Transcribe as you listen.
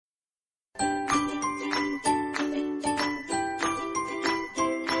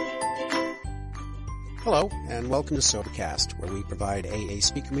Hello, and welcome to SoberCast, where we provide AA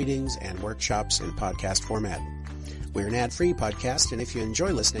speaker meetings and workshops in podcast format. We're an ad-free podcast, and if you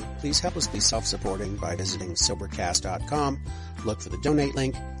enjoy listening, please help us be self-supporting by visiting Sobercast.com, look for the donate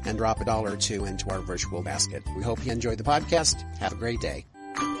link, and drop $1 or $2 into our virtual basket. We hope you enjoy the podcast. Have a great day.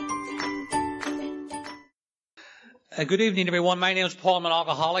 Good evening, everyone. My name is Paul. I'm an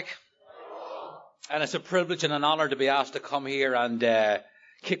alcoholic, and it's a privilege and an honor to be asked to come here and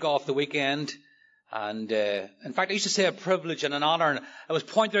kick off the weekend. And in fact, I used to say a privilege and an honor, and it was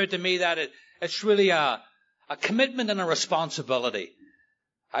pointed out to me that it's really a commitment and a responsibility.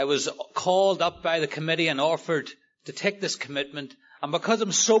 I was called up by the committee and offered to take this commitment, and because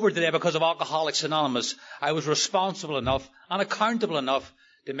I'm sober today, because of Alcoholics Anonymous, I was responsible enough and accountable enough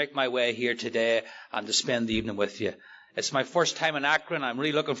to make my way here today and to spend the evening with you. It's my first time in Akron. I'm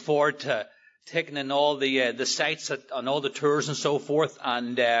really looking forward to taking in all the sites on all the tours and so forth.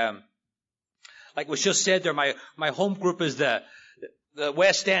 And like was just said there, my home group is the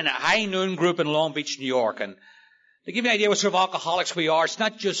West End High Noon group in Long Beach, New York. And to give you an idea what sort of alcoholics we are, it's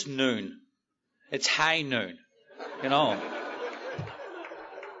not just noon. It's high noon. You know.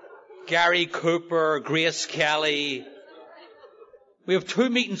 Gary Cooper, Grace Kelly. We have 2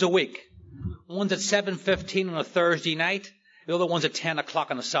 meetings a week. One's at 7:15 on a Thursday night. The other one's at 10 o'clock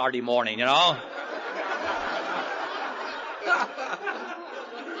on a Saturday morning, you know.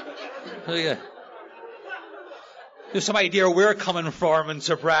 So, yeah. There's some idea where we're coming from in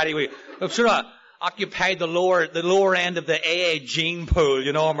sobriety. We've sort of occupied the lower end of the AA gene pool,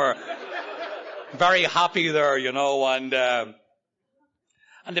 you know, and we're very happy there, you know, and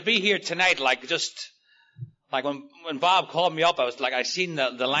to be here tonight, like when Bob called me up, I seen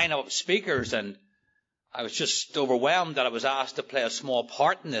the lineup of speakers, and I was just overwhelmed that I was asked to play a small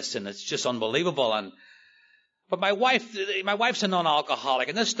part in this, and it's just unbelievable. But my wife's a non-alcoholic,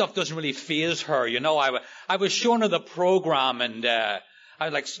 and this stuff doesn't really faze her, you know. I was showing her the program, and I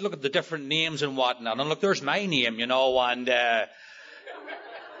like look at the different names and whatnot, and look, there's my name, you know, and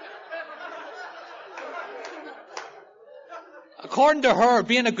according to her,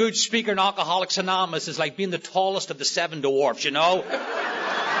 being a good speaker in Alcoholics Anonymous is like being the tallest of the 7 dwarfs, you know.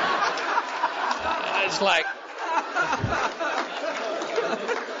 It's like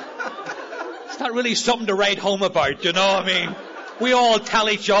it's not really something to write home about, you know. I mean, we all tell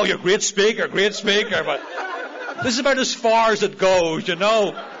each other, you're a great speaker, but this is about as far as it goes, you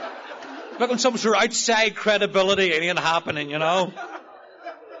know. Looking some sort of outside credibility, it ain't happening, you know.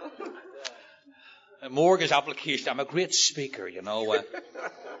 A mortgage application, I'm a great speaker, you know.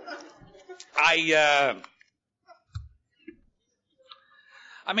 I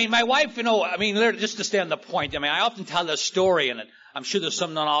mean, my wife, you know, just to stay on the point, I often tell this story, and I'm sure there's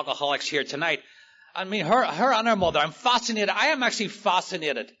some non-alcoholics here tonight. I mean, her and her mother, I'm fascinated. I am actually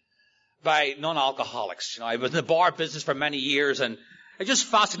fascinated by non-alcoholics. You know, I was in the bar business for many years, and it just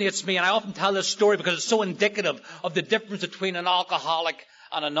fascinates me, and I often tell this story because it's so indicative of the difference between an alcoholic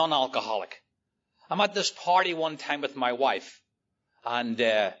and a non-alcoholic. I'm at this party one time with my wife, and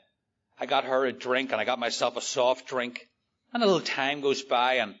I got her a drink, and I got myself a soft drink. And a little time goes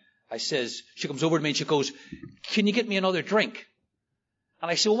by, and she comes over to me and she goes, "Can you get me another drink?" And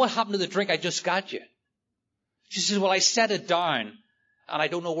I said, "Well, what happened to the drink I just got you?" She says, "Well, I set it down, and I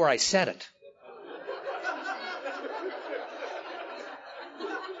don't know where I set it."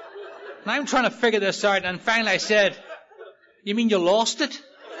 And I'm trying to figure this out, and finally I said, "You mean you lost it? Is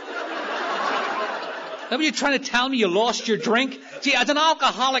that what you're trying to tell me, you lost your drink?" See, as an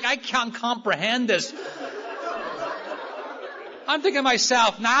alcoholic, I can't comprehend this. I'm thinking to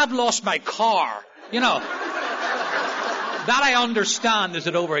myself, now I've lost my car, you know. That I understand. Is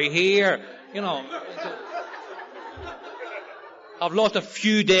it over here? You know. I've lost a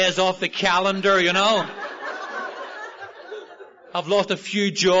few days off the calendar, you know. I've lost a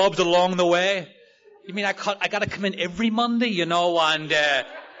few jobs along the way. You mean I got to come in every Monday, you know, and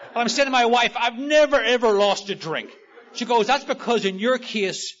I'm saying to my wife, I've never ever lost a drink. She goes, "That's because in your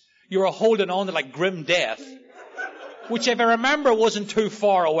case, you were holding on to like grim death." Which, if I remember, wasn't too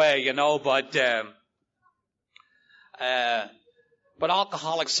far away, you know, but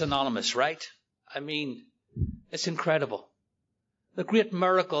Alcoholics Anonymous, right? I mean, it's incredible. The great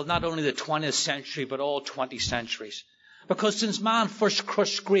miracle of not only the 20th century, but all 20 centuries. Because since man first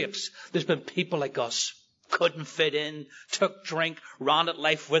crushed grapes, there's been people like us. Couldn't fit in, took drink, ran at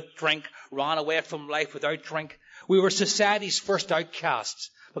life with drink, ran away from life without drink. We were society's first outcasts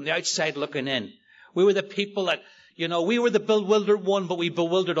from the outside looking in. We were the people that, you know, we were the bewildered one, but we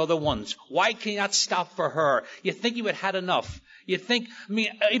bewildered other ones. Why can you not stop for her? You think you had had enough. You think,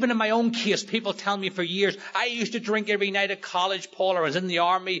 even in my own case, people tell me for years, I used to drink every night at college, Paul, or I was in the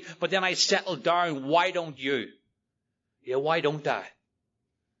army, but then I settled down. Why don't you? Yeah, why don't I?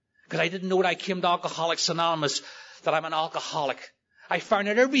 Because I didn't know when I came to Alcoholics Anonymous that I'm an alcoholic. I found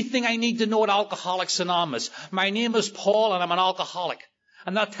out everything I need to know at Alcoholics Anonymous. My name is Paul and I'm an alcoholic.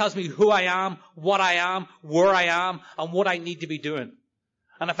 And that tells me who I am, what I am, where I am, and what I need to be doing.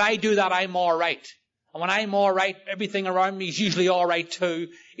 And if I do that, I'm all right. And when I'm all right, everything around me is usually all right too,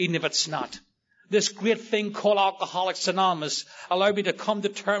 even if it's not. This great thing called Alcoholics Anonymous allowed me to come to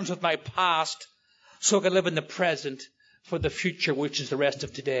terms with my past so I could live in the present for the future, which is the rest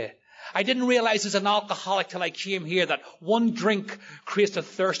of today. I didn't realize as an alcoholic till I came here that one drink creates a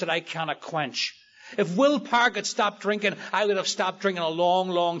thirst that I cannot quench. If willpower could stop drinking, I would have stopped drinking a long,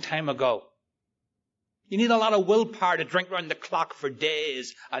 long time ago. You need a lot of willpower to drink round the clock for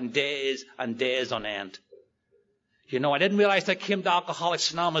days and days and days on end. You know, I didn't realize I came to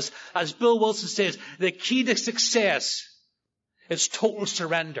Alcoholics Anonymous. As Bill Wilson says, the key to success is total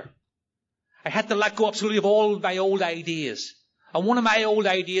surrender. I had to let go absolutely of all my old ideas. And one of my old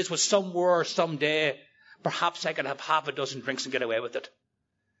ideas was somewhere, someday, perhaps I could have half a dozen drinks and get away with it.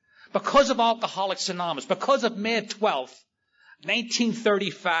 Because of Alcoholics Anonymous, because of May 12th,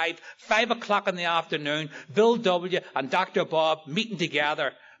 1935, 5 o'clock in the afternoon, Bill W. and Dr. Bob meeting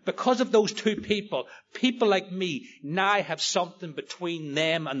together. Because of those two people, people like me now have something between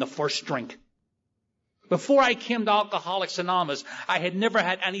them and the first drink. Before I came to Alcoholics Anonymous, I had never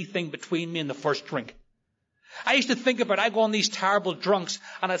had anything between me and the first drink. I used to think about it. I'd go on these terrible drunks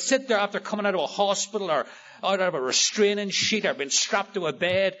and I'd sit there after coming out of a hospital or out of a restraining sheet or been strapped to a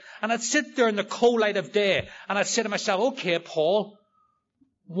bed, and I'd sit there in the cold light of day and I'd say to myself, okay, Paul,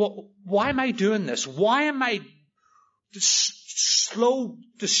 why am I doing this? Why am I slow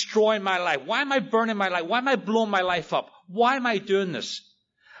destroying my life? Why am I burning my life? Why am I blowing my life up? Why am I doing this?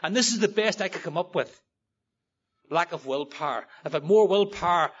 And this is the best I could come up with. Lack of willpower. If I had more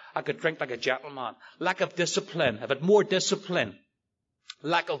willpower, I could drink like a gentleman. Lack of discipline. If I had more discipline.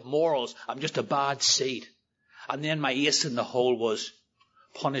 Lack of morals. I'm just a bad seed. And then my ace in the hole was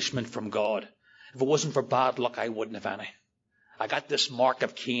punishment from God. If it wasn't for bad luck, I wouldn't have any. I got this mark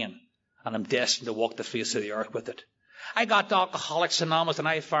of Cain, and I'm destined to walk the face of the earth with it. I got to Alcoholics Anonymous, and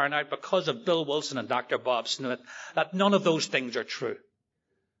I found out because of Bill Wilson and Dr. Bob Smith that none of those things are true.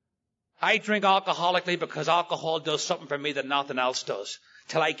 I drink alcoholically because alcohol does something for me that nothing else does.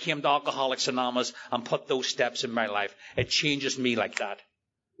 Till I came to Alcoholics Anonymous and put those steps in my life. It changes me like that.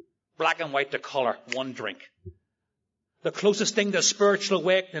 Black and white to colour, one drink. The closest thing to spiritual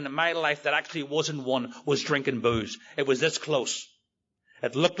awakening in my life that actually wasn't one was drinking booze. It was this close.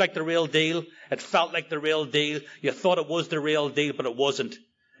 It looked like the real deal. It felt like the real deal. You thought it was the real deal, but it wasn't.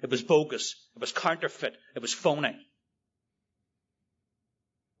 It was bogus. It was counterfeit. It was phony.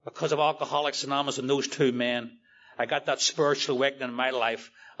 Because of Alcoholics Anonymous and those two men, I got that spiritual awakening in my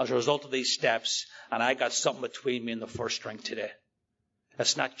life as a result of these steps, and I got something between me and the first drink today.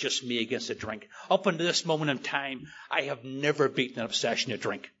 It's not just me against a drink. Up until this moment in time, I have never beaten an obsession to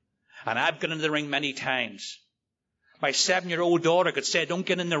drink. And I've gone in the ring many times. My 7-year-old daughter could say, don't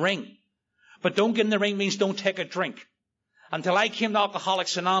get in the ring. But don't get in the ring means don't take a drink. Until I came to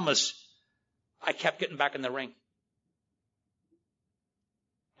Alcoholics Anonymous, I kept getting back in the ring.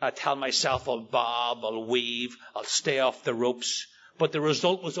 I tell myself I'll bob, I'll weave, I'll stay off the ropes. But the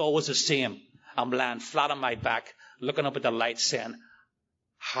result was always the same. I'm lying flat on my back, looking up at the light saying,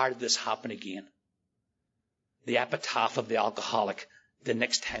 how did this happen again? The epitaph of the alcoholic, the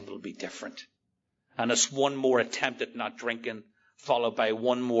next time will be different. And it's one more attempt at not drinking, followed by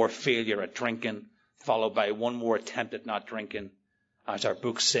one more failure at drinking, followed by one more attempt at not drinking, as our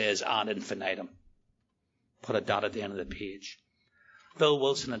book says, ad infinitum. Put a dot at the end of the page. Bill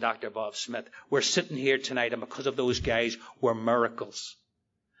Wilson and Dr. Bob Smith, we're sitting here tonight, and because of those guys, we're miracles.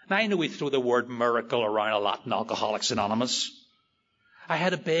 Now, I know we throw the word miracle around a lot in Alcoholics Anonymous. I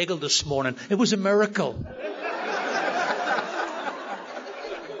had a bagel this morning. It was a miracle.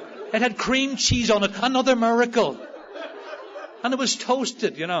 It had cream cheese on it. Another miracle. And it was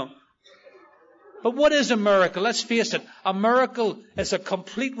toasted, you know. But what is a miracle? Let's face it. A miracle is a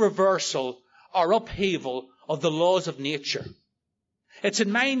complete reversal or upheaval of the laws of nature. It's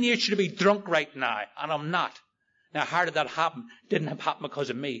in my nature to be drunk right now, and I'm not. Now, how did that happen? It didn't happen because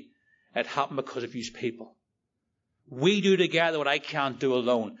of me. It happened because of you people. We do together what I can't do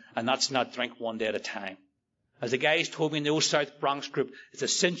alone, and that's not drink one day at a time. As the guys told me in the old South Bronx group, it's a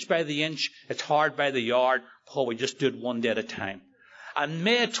cinch by the inch, it's hard by the yard. Paul, we just do it one day at a time. On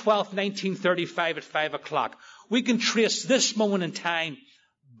May 12th, 1935 at 5 o'clock, we can trace this moment in time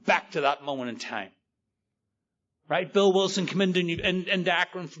back to that moment in time. Right? Bill Wilson came into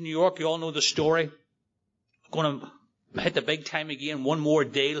Akron from New York. You all know the story. Going to hit the big time again. One more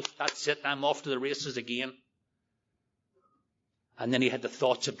deal. That's it. I'm off to the races again. And then he had the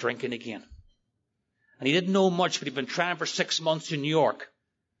thoughts of drinking again. And he didn't know much, but he'd been trying for 6 months in New York.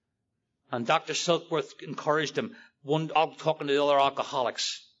 And Dr. Silkworth encouraged him, talking to the other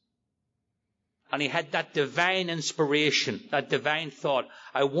alcoholics. And he had that divine inspiration, that divine thought,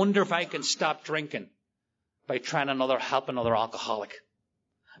 I wonder if I can stop drinking by trying help another alcoholic.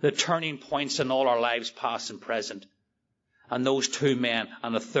 The turning points in all our lives, past and present. And those two men,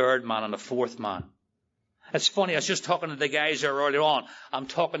 and a third man, and a fourth man. It's funny, I was just talking to the guys there earlier on. I'm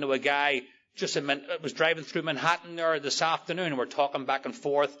talking to a guy, was driving through Manhattan there this afternoon, and we're talking back and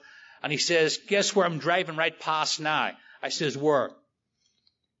forth. And he says, guess where I'm driving right past now? I says, where?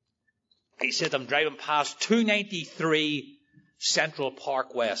 He said, I'm driving past 293 Central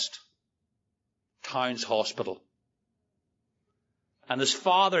Park West, Towns Hospital. And his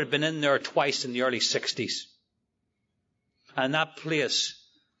father had been in there twice in the early 60s. And that place,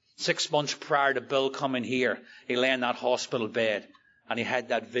 6 months prior to Bill coming here, he lay in that hospital bed and he had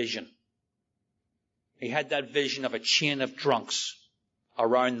that vision. He had that vision of a chain of drunks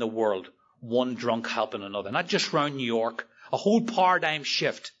around the world, one drunk helping another. Not just around New York, a whole paradigm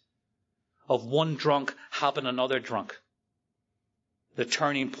shift of one drunk helping another drunk. The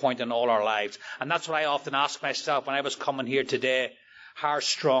turning point in all our lives. And that's what I often ask myself when I was coming here today. How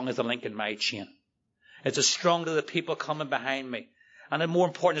strong is the link in my chain? Is it strong to the people coming behind me? And more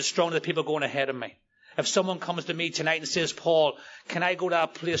important, it's strong to the people going ahead of me. If someone comes to me tonight and says, Paul, can I go to a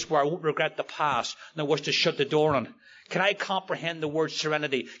place where I won't regret the past and I wish to shut the door on it? Can I comprehend the word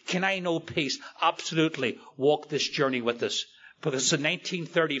serenity? Can I know peace? Absolutely. Walk this journey with us. Because since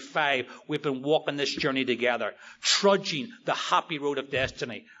 1935, we've been walking this journey together, trudging the happy road of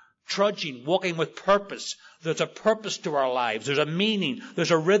destiny, trudging, walking with purpose. There's a purpose to our lives. There's a meaning. There's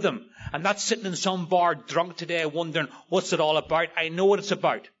a rhythm. And not sitting in some bar drunk today wondering, what's it all about? I know what it's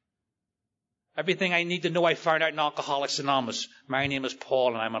about. Everything I need to know I found out in Alcoholics Anonymous. My name is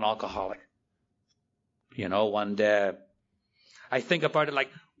Paul and I'm an alcoholic. You know, and I think about it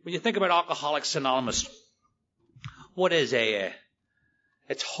like, when you think about Alcoholics Anonymous, what is AA?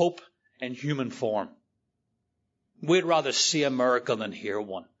 It's hope in human form. We'd rather see a miracle than hear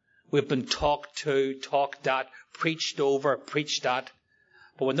one. We've been talked to, talked at, preached over, preached at.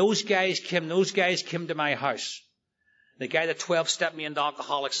 But when those guys came to my house. The guy that 12-stepped me into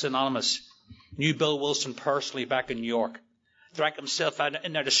Alcoholics Anonymous knew Bill Wilson personally back in New York. Drank himself out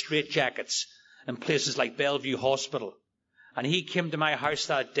in there to straitjackets in places like Bellevue Hospital. And he came to my house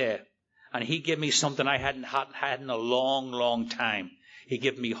that day. And he gave me something I hadn't had in a long, long time. He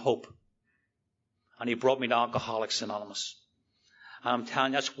gave me hope. And he brought me to Alcoholics Anonymous. And I'm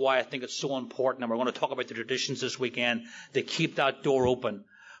telling you, that's why I think it's so important. And we're going to talk about the traditions this weekend to keep that door open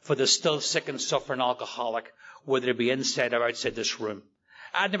for the still sick and suffering alcoholic, whether it be inside or outside this room.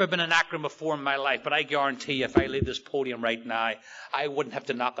 I'd never been in Akron before in my life, but I guarantee you, if I leave this podium right now, I wouldn't have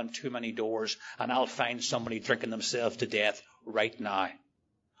to knock on too many doors, and I'll find somebody drinking themselves to death right now.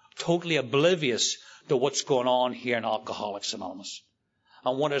 Totally oblivious to what's going on here in Alcoholics Anonymous.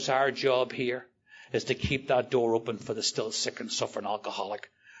 And what is our job here is to keep that door open for the still sick and suffering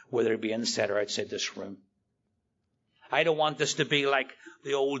alcoholic, whether it be inside or outside this room. I don't want this to be like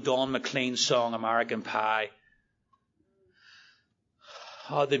the old Don McLean song, American Pie.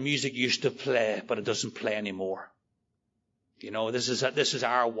 Oh, the music used to play, but it doesn't play anymore. You know, this is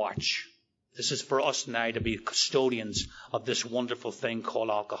our watch. This is for us now to be custodians of this wonderful thing called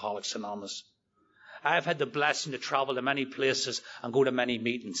Alcoholics Anonymous. I've had the blessing to travel to many places and go to many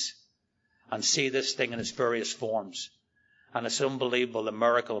meetings and see this thing in its various forms. And it's unbelievable, the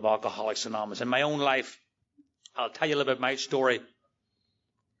miracle of Alcoholics Anonymous. In my own life, I'll tell you a little bit of my story.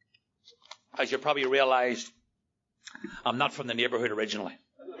 As you probably realized, I'm not from the neighborhood originally.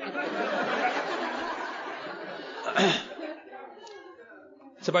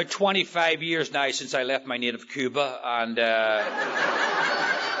 It's about 25 years now since I left my native Cuba, and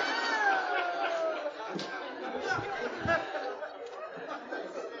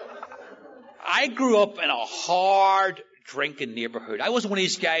I grew up in a hard drinking neighborhood. I wasn't one of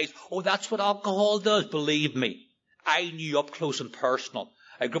these guys, oh, that's what alcohol does. Believe me, I knew up close and personal.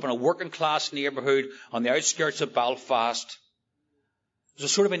 I grew up in a working class neighborhood on the outskirts of Belfast. It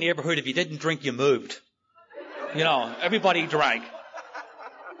was a sort of a neighborhood, if you didn't drink, you moved. You know, everybody drank.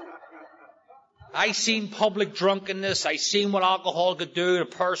 I seen public drunkenness. I seen what alcohol could do at a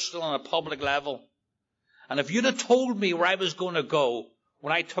personal and a public level. And if you'd have told me where I was going to go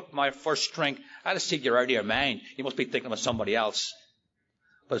when I took my first drink, I'd have said, you're out of your mind. You must be thinking of somebody else.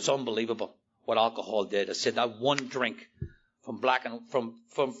 But it's unbelievable. what alcohol did. I said that one drink from black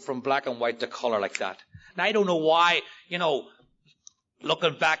and white to colour like that. Now, I don't know why,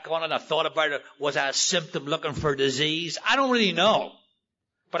 looking back on it, I thought about it, was that a symptom looking for disease? I don't really know.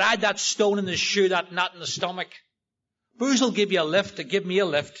 But I had that stone in the shoe, that knot in the stomach. Booze will give you a lift, to give me a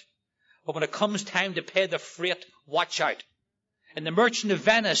lift. But when it comes time to pay the freight, watch out. In the Merchant of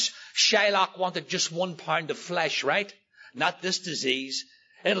Venice, Shylock wanted just 1 pound of flesh, right? Not this disease.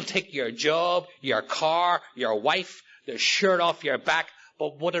 It'll take your job, your car, your wife, the shirt off your back.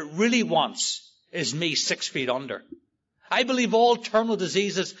 But what it really wants is me 6 feet under. I believe all terminal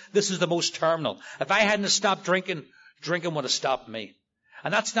diseases, this is the most terminal. If I hadn't stopped drinking, drinking would have stopped me.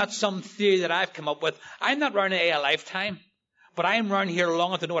 And that's not some theory that I've come up with. I'm not running a lifetime. But I'm around here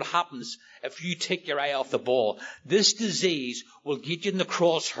long enough to know what happens if you take your eye off the ball. This disease will get you in the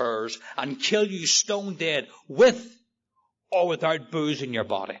crosshairs and kill you stone dead with or without booze in your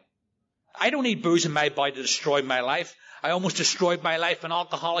body. I don't need booze in my body to destroy my life. I almost destroyed my life in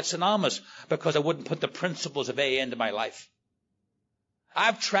Alcoholics Anonymous because I wouldn't put the principles of AA into my life.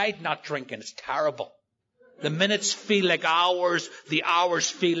 I've tried not drinking. It's terrible. The minutes feel like hours. The hours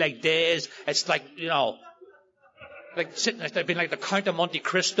feel like days. It's like, like sitting, it's been like the Count of Monte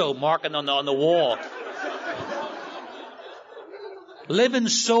Cristo marking on the wall. Living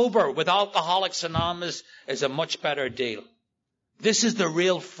sober with Alcoholics Anonymous is a much better deal. This is the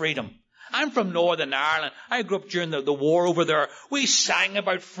real freedom. I'm from Northern Ireland. I grew up during the war over there. We sang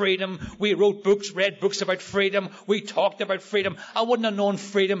about freedom. We wrote books, read books about freedom. We talked about freedom. I wouldn't have known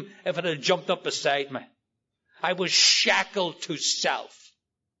freedom if it had jumped up beside me. I was shackled to self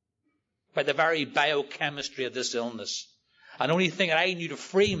by the very biochemistry of this illness. And the only thing that I knew to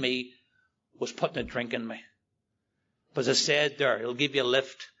free me was putting a drink in me. But as I said there, it'll give you a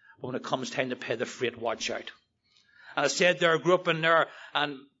lift, but when it comes time to pay the freight, watch out. And I said there, I grew up in there,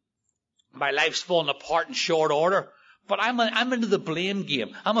 and my life's fallen apart in short order. But I'm into the blame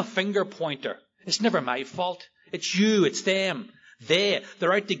game. I'm a finger pointer. It's never my fault. It's you, it's them. They're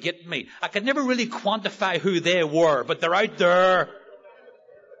out to get me. I could never really quantify who they were, but they're out there.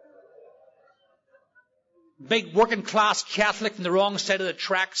 Big working class Catholic from the wrong side of the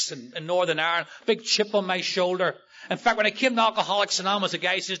tracks in Northern Ireland. Big chip on my shoulder. In fact, when I came to Alcoholics Anonymous, a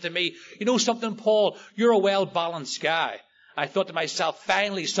guy says to me, "You know something, Paul? You're a well-balanced guy." I thought to myself,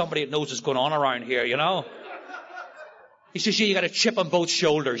 finally somebody that knows what's going on around here, He says, "Yeah, you got a chip on both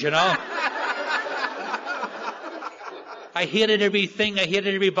shoulders, I hated everything. I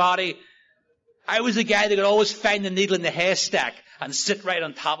hated everybody. I was the guy that could always find the needle in the haystack and sit right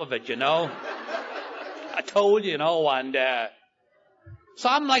on top of it, I told you, and so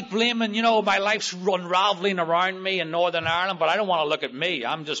I'm like blaming, my life's unraveling around me in Northern Ireland, but I don't want to look at me.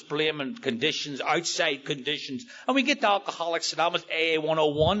 I'm just blaming conditions, outside conditions. And we get to Alcoholics Anonymous, AA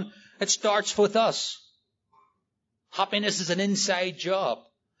 101. It starts with us. Happiness is an inside job.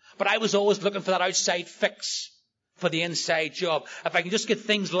 But I was always looking for that outside fix for the inside job. If I can just get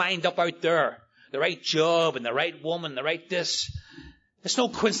things lined up out there, the right job and the right woman, the right this. It's no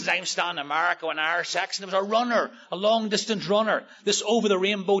coincidence I'm standing in America with an Irish accent. It was a runner, a long-distance runner. This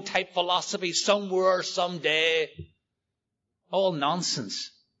over-the-rainbow type philosophy, somewhere, someday. All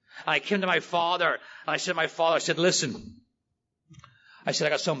nonsense. And I came to my father, and I said to my father, I said, "Listen." I said, "I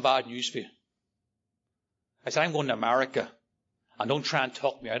got some bad news for you." I said, "I'm going to America, and don't try and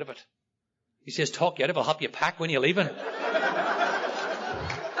talk me out of it." He says, "Talk you out of it? I'll help you pack when you're leaving."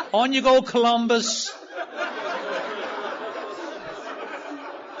 On you go, Columbus.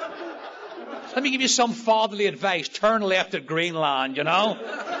 Let me give you some fatherly advice. Turn left at Greenland,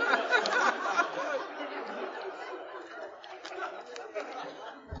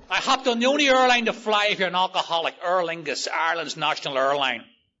 I hopped on the only airline to fly if you're an alcoholic, Aer Lingus, Ireland's national airline.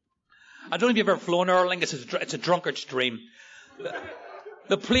 I don't know if you've ever flown Aer Lingus. It's a drunkard's dream.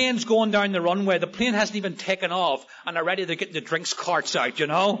 The plane's going down the runway. The plane hasn't even taken off, and already they're getting the drinks carts out,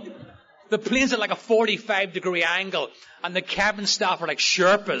 The plane's at like a 45-degree angle, and the cabin staff are like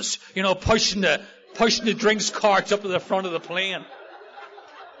Sherpas, pushing the drinks carts up to the front of the plane.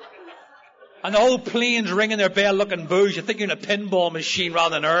 And the whole plane's ringing their bell looking booze. You think you're in a pinball machine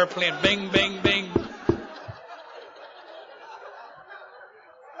rather than an airplane. Bing, bing, bing.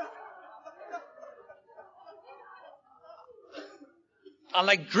 And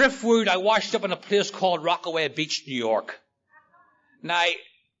like driftwood, I washed up in a place called Rockaway Beach, New York. Now,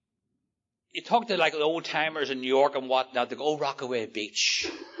 you talk to like the old timers in New York and whatnot, they go, "Oh, Rockaway Beach."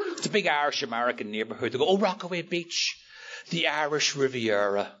 It's a big Irish-American neighborhood. They go, "Oh, Rockaway Beach, the Irish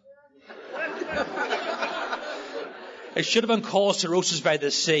Riviera." It should have been called Cirrhosis by the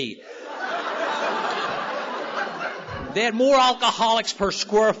Sea. They had more alcoholics per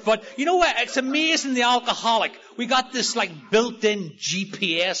square foot. You know what? It's amazing, the alcoholic. We got this like built-in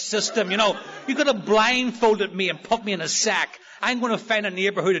GPS system, you know. You could have blindfolded me and put me in a sack. I'm going to find a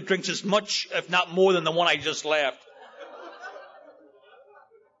neighborhood that drinks as much, if not more, than the one I just left.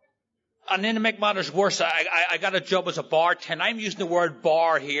 And then to make matters worse, I got a job as a bartender. I'm using the word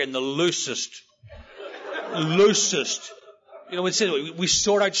bar here in the loosest. You know, we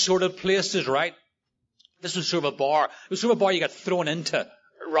sort out sorted places, right? This was sort of a bar. It was sort of a bar you got thrown into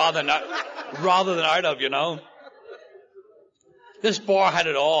rather than out of, you know. This bar had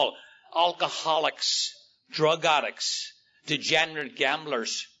it all. Alcoholics, drug addicts, degenerate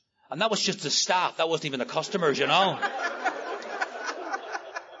gamblers. And that was just the staff. That wasn't even the customers, you know.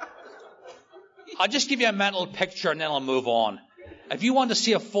 I'll just give you a mental picture and then I'll move on. If you want to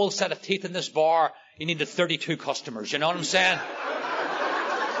see a full set of teeth in this bar, you needed 32 customers. You know what I'm saying?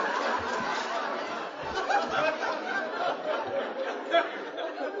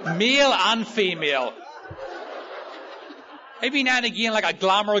 Male and female. Every now and again, like a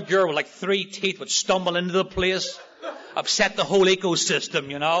glamour girl with like 3 teeth would stumble into the place, upset the whole ecosystem,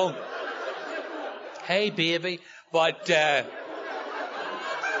 you know. Hey, baby. But I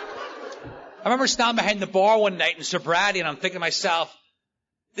remember standing behind the bar one night in sobriety, and I'm thinking to myself,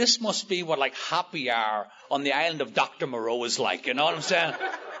 this must be what like happy hour on the island of Dr. Moreau is like, you know what I'm saying?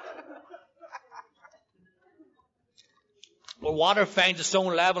 Well, water finds its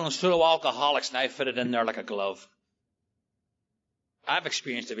own level, and so do alcoholics, and I fit it in there like a glove. I've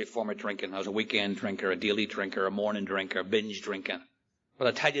experienced every form of drinking. I was a weekend drinker, a daily drinker, a morning drinker, binge drinking. But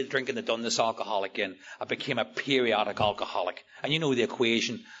I tell you, the drinking that done this alcoholic in, I became a periodic alcoholic. And you know the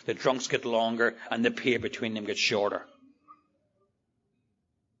equation. The drunks get longer and the period between them gets shorter.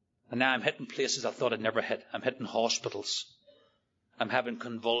 And now I'm hitting places I thought I'd never hit. I'm hitting hospitals. I'm having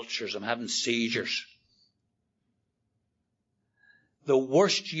convulsions. I'm having seizures. The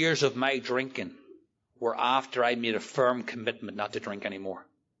worst years of my drinking were after I made a firm commitment not to drink anymore.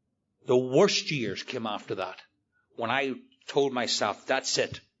 The worst years came after that. When I told myself, that's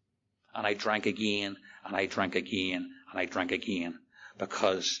it. And I drank again, and I drank again, and I drank again.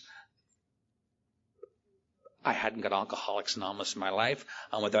 Because I hadn't got Alcoholics Anonymous in my life.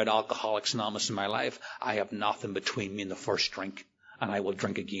 And without Alcoholics Anonymous in my life, I have nothing between me and the first drink. And I will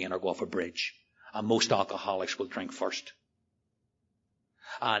drink again or go off a bridge. And most alcoholics will drink first.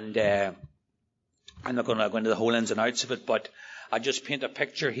 And I'm not going to go into the whole ins and outs of it, but I just paint a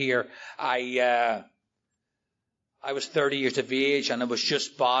picture here. I was 30 years of age, and it was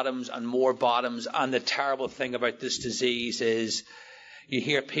just bottoms and more bottoms. And the terrible thing about this disease is you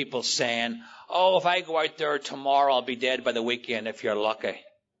hear people saying, oh, if I go out there tomorrow, I'll be dead by the weekend if you're lucky.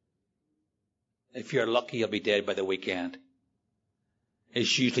 If you're lucky, you'll be dead by the weekend.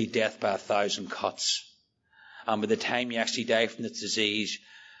 It's usually death by 1,000 cuts. And by the time you actually die from this disease,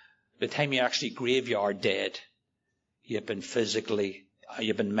 by the time you actually graveyard dead, you've been physically,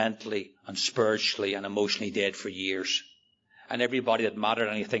 you've been mentally and spiritually and emotionally dead for years. And everybody that mattered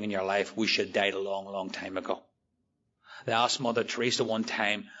anything in your life, we should have died a long, long time ago. They asked Mother Teresa one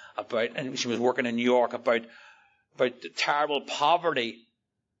time about, and she was working in New York, about the terrible poverty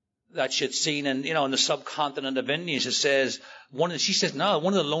that she had seen in, you know, in the subcontinent of India. She says, one of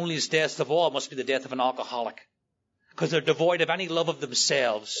the loneliest deaths of all must be the death of an alcoholic. Because they're devoid of any love of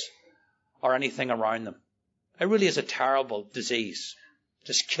themselves or anything around them. It really is a terrible disease.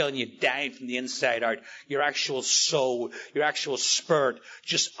 Just killing you, dying from the inside out. Your actual soul, your actual spirit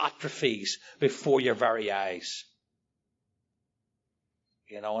just atrophies before your very eyes.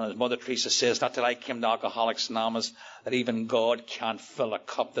 You know, and as Mother Teresa says, not till I came to Alcoholics Anonymous, that even God can't fill a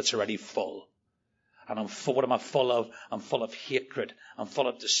cup that's already full. And what am I full of? I'm full of hatred. I'm full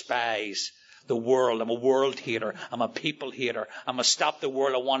of despise. The world. I'm a world hater. I'm a people hater. I'm a stop the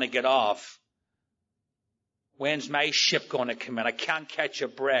world I want to get off. When's my ship going to come in? I can't catch a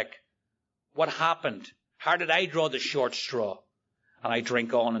break. What happened? How did I draw the short straw? And I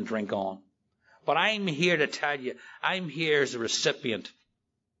drink on and drink on. But I'm here to tell you, I'm here as a recipient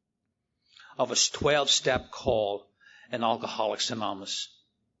of a 12-step call in Alcoholics Anonymous.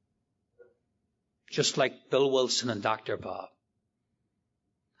 Just like Bill Wilson and Dr. Bob.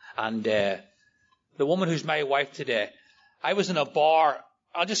 And the woman who's my wife today, I was in a bar.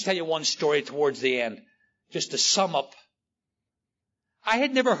 I'll just tell you one story towards the end, just to sum up. I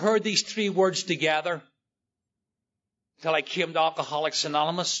had never heard these 3 words together till I came to Alcoholics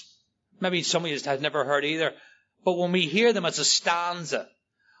Anonymous. Maybe some of you have never heard either. But when we hear them as a stanza,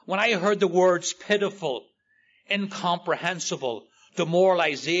 when I heard the words pitiful, incomprehensible,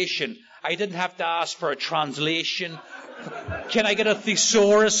 demoralization, I didn't have to ask for a translation Can I get a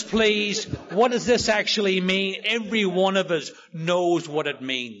thesaurus, please? What does this actually mean? Every one of us knows what it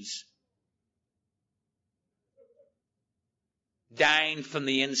means. Dying from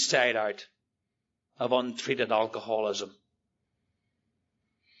the inside out of untreated alcoholism.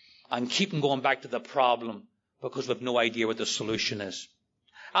 And keeping going back to the problem because we have no idea what the solution is.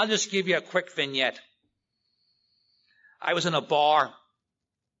 I'll just give you a quick vignette. I was in a bar.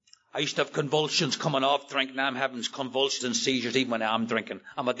 I used to have convulsions coming off drinking. Now I'm having convulsions and seizures even when I'm drinking.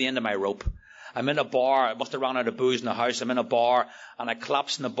 I'm at the end of my rope. I'm in a bar. I must have run out of booze in the house. I'm in a bar and I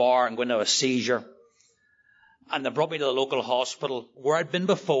collapse in the bar and go into a seizure. And they brought me to the local hospital where I'd been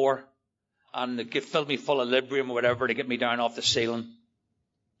before. And they filled me full of Librium or whatever to get me down off the ceiling.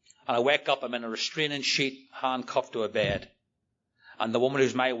 And I wake up, I'm in a restraining sheet, handcuffed to a bed. And the woman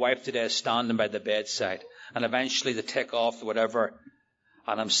who's my wife today is standing by the bedside. And eventually they take off whatever.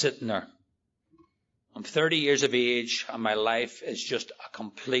 And I'm sitting there. I'm 30 years of age and my life is just a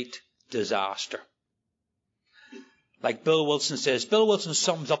complete disaster. Like Bill Wilson says, Bill Wilson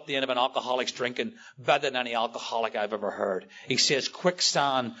sums up the end of an alcoholic's drinking better than any alcoholic I've ever heard. He says,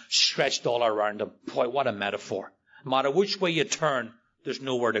 quicksand stretched all around him. Boy, what a metaphor. No matter which way you turn, there's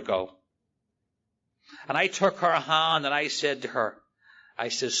nowhere to go. And I took her hand and I said to her, I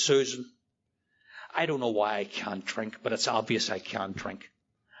said, Susan, I don't know why I can't drink, but it's obvious I can't drink.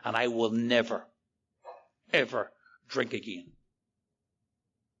 And I will never, ever drink again.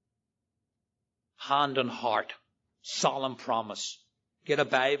 Hand on heart. Solemn promise. Get a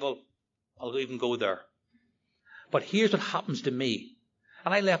Bible. I'll even go there. But here's what happens to me.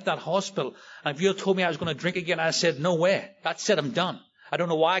 And I left that hospital. And if you told me I was going to drink again, I said, no way. That's it. I'm done. I don't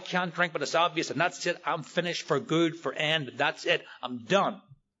know why I can't drink, but it's obvious. And that's it. I'm finished for good, for end. That's it. I'm done.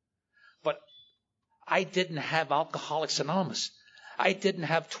 But I didn't have Alcoholics Anonymous. I didn't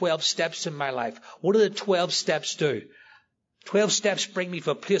have 12 steps in my life. What do the 12 steps do? 12 steps bring me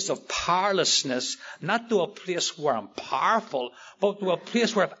to a place of powerlessness, not to a place where I'm powerful, but to a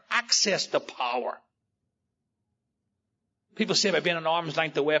place where I've access to power. People say about being an arm's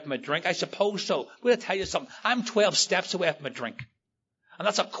length away from a drink. I suppose so. I'm going to tell you something. I'm 12 steps away from a drink. And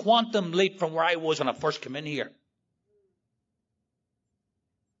that's a quantum leap from where I was when I first came in here.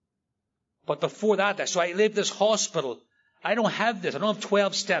 But before that, so I leave this hospital. I don't have this. I don't have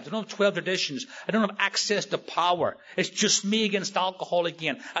 12 steps. I don't have 12 traditions. I don't have access to power. It's just me against alcohol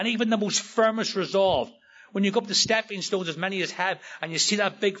again. And even the most firmest resolve. When you go up the stepping stones, as many as have, and you see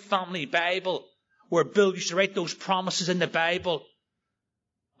that big family Bible where Bill used to write those promises in the Bible.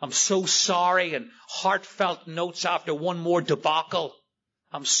 I'm so sorry, and heartfelt notes after one more debacle.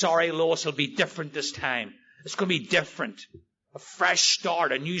 I'm sorry, Lois, it'll be different this time. It's going to be different. A fresh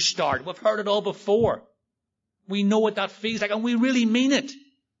start, a new start. We've heard it all before. We know what that feels like, and we really mean it.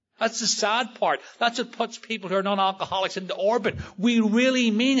 That's the sad part. That's what puts people who are non-alcoholics into orbit. We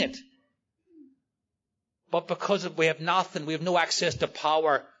really mean it. But because we have nothing, we have no access to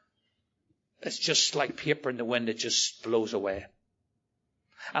power, it's just like paper in the wind. It just blows away.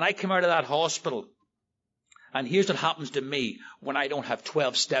 And I come out of that hospital, and here's what happens to me when I don't have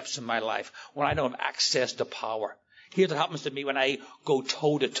 12 steps in my life, when I don't have access to power. Here's what happens to me when I go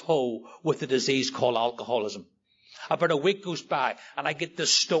toe-to-toe with the disease called alcoholism. About a week goes by, and I get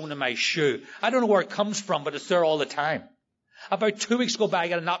this stone in my shoe. I don't know where it comes from, but it's there all the time. About 2 weeks go by, I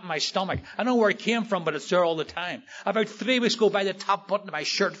get a knot in my stomach. I don't know where it came from, but it's there all the time. About 3 weeks go by, the top button of my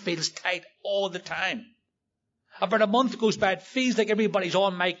shirt feels tight all the time. About a month goes by, it feels like everybody's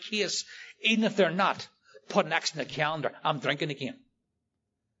on my case, even if they're not. Put an X in the calendar. I'm drinking again.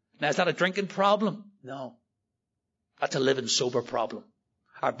 Now, is that a drinking problem? No. That's a living sober problem.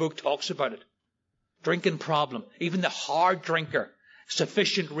 Our book talks about it. Drinking problem. Even the hard drinker,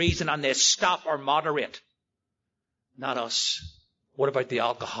 sufficient reason, and they stop or moderate. Not us. What about the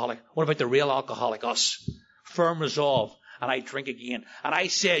alcoholic? What about the real alcoholic? Us. Firm resolve. And I drink again. And I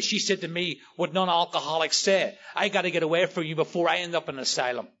say, she said to me, what non-alcoholics say, I got to get away from you before I end up in an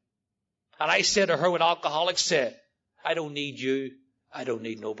asylum. And I said to her what alcoholics say, I don't need you. I don't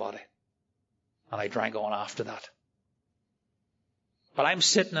need nobody. And I drank on after that. But I'm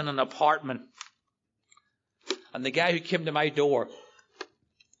sitting in an apartment, and the guy who came to my door,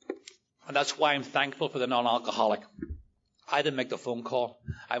 and that's why I'm thankful for the non-alcoholic. I didn't make the phone call.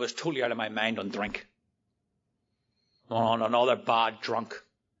 I was totally out of my mind on drink. On another bad drunk.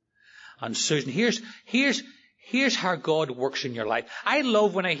 And Susan, here's how God works in your life. I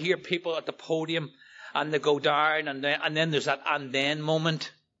love when I hear people at the podium, and they go down, and then there's that and then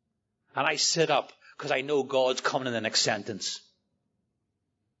moment. And I sit up, because I know God's coming in the next sentence.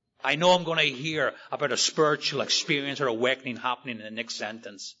 I know I'm going to hear about a spiritual experience or awakening happening in the next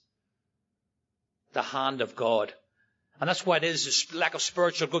sentence. The hand of God. And that's why it is this lack of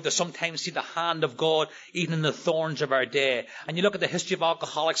spiritual growth to sometimes see the hand of God even in the thorns of our day. And you look at the history of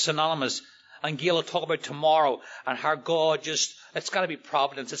Alcoholics Anonymous, and Gail will talk about tomorrow, and how God it's got to be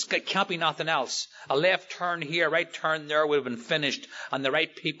providence. It can't be nothing else. A left turn here, a right turn there would have been finished, and the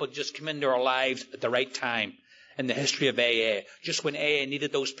right people just come into our lives at the right time in the history of AA. Just when AA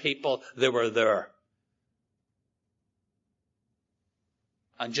needed those people, they were there.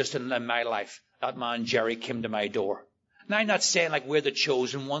 And just in my life, that man Jerry came to my door. Now, I'm not saying like we're the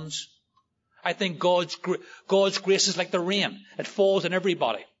chosen ones. I think God's grace is like the rain. It falls on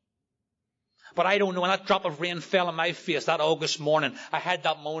everybody. But I don't know, when that drop of rain fell on my face that August morning, I had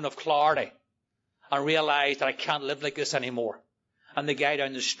that moment of clarity. I realized that I can't live like this anymore. And the guy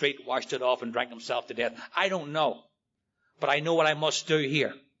down the street washed it off and drank himself to death. I don't know. But I know what I must do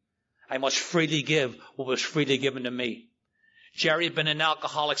here. I must freely give what was freely given to me. Jerry had been in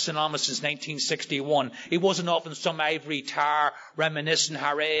Alcoholics Anonymous since 1961. He wasn't off in some ivory tower reminiscing,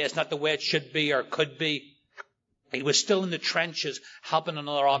 hooray, it's not the way it should be or could be. He was still in the trenches helping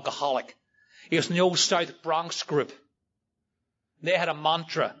another alcoholic. He was in the old South Bronx group. They had a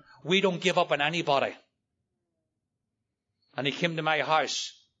mantra, we don't give up on anybody. And he came to my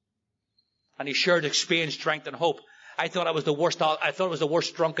house. And he shared experience, strength and hope. I thought it was the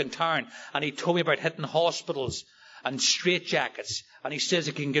worst drunk in town. And he told me about hitting hospitals and straitjackets, and he says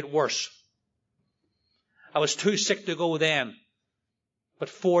it can get worse. I was too sick to go then, but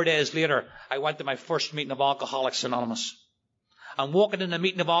 4 days later, I went to my first meeting of Alcoholics Anonymous. And walking in a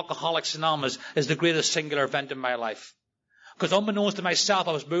meeting of Alcoholics Anonymous is the greatest singular event in my life. Because unbeknownst to myself,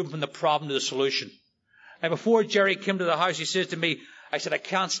 I was moving from the problem to the solution. Now, before Jerry came to the house, he says to me, I said, I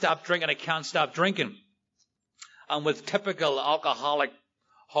can't stop drinking. And with typical alcoholic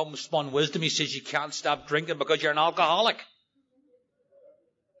homespun wisdom, he says, you can't stop drinking because you're an alcoholic.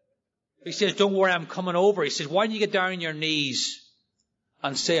 He says, don't worry, I'm coming over. He says, why don't you get down on your knees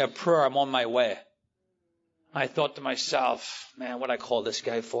and say a prayer, I'm on my way. I thought to myself, man, what I call this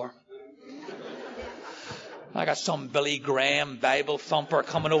guy for? I got some Billy Graham Bible thumper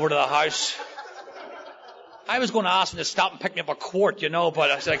coming over to the house. I was going to ask him to stop and pick me up a quart,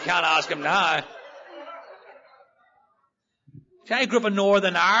 but I said, I can't ask him now. See, I grew up in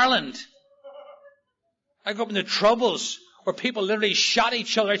Northern Ireland. I grew up in the Troubles, where people literally shot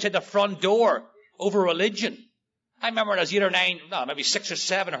each other outside the front door over religion. I remember when I was 8 or 9, no, maybe 6 or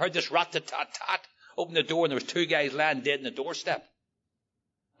 7, I heard this rat-tat-tat-tat, opened the door, and there was 2 guys lying dead in the doorstep.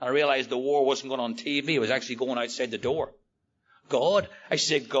 And I realized the war wasn't going on TV, it was actually going outside the door. God, I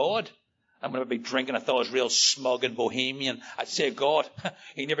said, God. And when I'd be drinking, I thought I was real smug and bohemian. I'd say, God,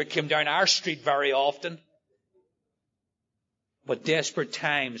 he never came down our street very often. But desperate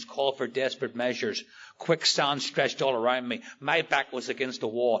times call for desperate measures. Quicksand stretched all around me. My back was against the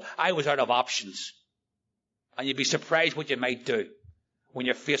wall. I was out of options. And you'd be surprised what you might do when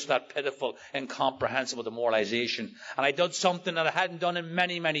you're faced with that pitiful, incomprehensible demoralization. And I did something that I hadn't done in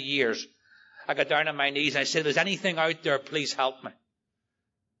many, many years. I got down on my knees and I said, if there's anything out there, please help me.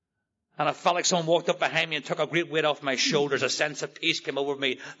 And I felt like someone walked up behind me and took a great weight off my shoulders. A sense of peace came over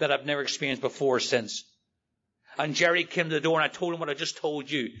me that I've never experienced before or since. And Jerry came to the door and I told him what I just told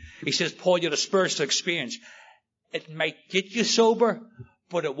you. He says, Paul, you had a spiritual experience. It might get you sober,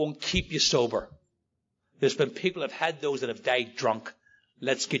 but it won't keep you sober. There's been people that have had those that have died drunk.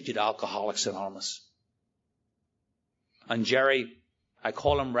 Let's get you to Alcoholics Anonymous. And Jerry, I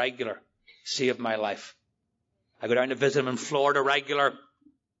call him regular, saved my life. I go down to visit him in Florida regular.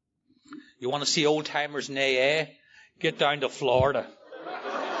 You want to see old timers in AA? Get down to Florida.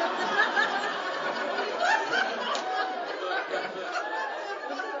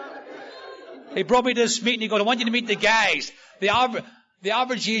 He brought me to this meeting. He goes, I want you to meet the guys. The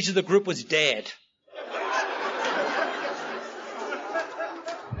average age of the group was dead.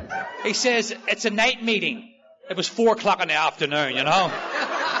 He says, it's a night meeting. It was 4 o'clock in the afternoon,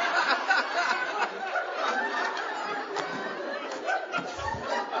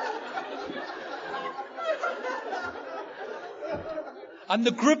 And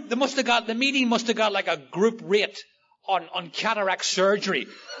the meeting must have got like a group rate on cataract surgery.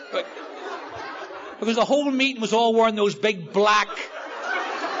 Because the whole meeting was all wearing those big black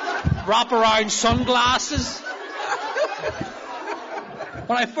wraparound sunglasses.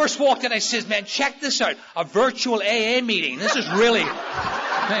 When I first walked in, I says, man, check this out. A virtual AA meeting. This is really...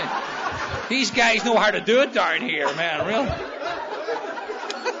 Man, these guys know how to do it down here, man, really.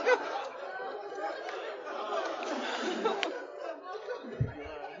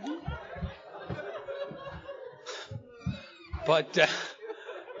 But...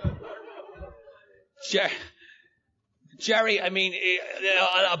 Jerry, I mean,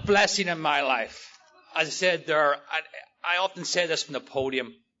 a blessing in my life. As I said there, I often say this from the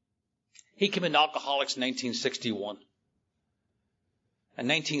podium. He came into Alcoholics in 1961. In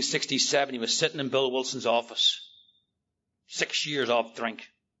 1967, he was sitting in Bill Wilson's office, 6 years off drink,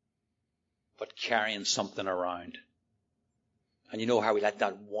 but carrying something around. And you know how we let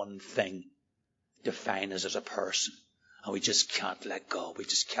that one thing define us as a person, and we just can't let go. We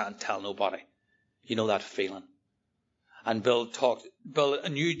just can't tell nobody. You know that feeling. And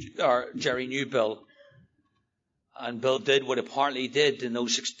Jerry knew Bill, and Bill did what apparently he did in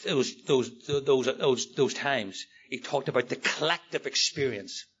those times. He talked about the collective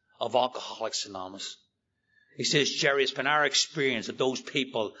experience of Alcoholics Anonymous. He says, Jerry, it's been our experience that those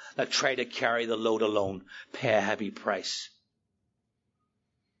people that try to carry the load alone pay a heavy price.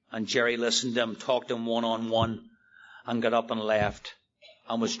 And Jerry listened to him, talked to him one-on-one, and got up and left,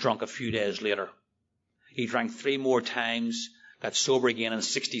 and was drunk a few days later. He drank 3 more times, got sober again in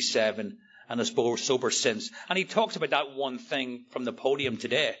 67, and has been sober since. And he talks about that one thing from the podium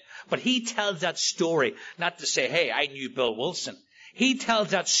today. But he tells that story not to say, hey, I knew Bill Wilson. He tells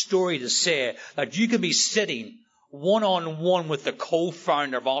that story to say that you can be sitting one-on-one with the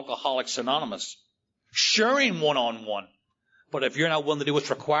co-founder of Alcoholics Anonymous, sharing one-on-one. But if you're not willing to do what's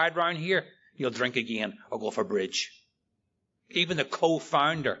required around here, you'll drink again or go for bridge. Even the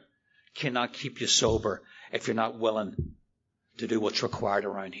co-founder cannot keep you sober if you're not willing to do what's required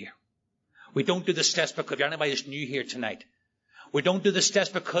around here. We don't do the steps because anybody that's new here tonight. We don't do the steps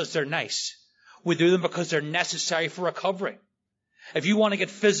because they're nice. We do them because they're necessary for recovery. If you want to get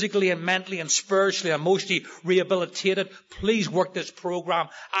physically and mentally and spiritually and emotionally rehabilitated, please work this program.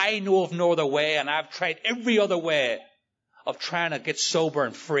 I know of no other way, and I've tried every other way of trying to get sober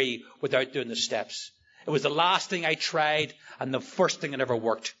and free without doing the steps. It was the last thing I tried and the first thing that ever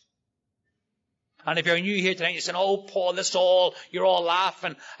worked. And if you're new here tonight, you're saying, oh, Paul, you're all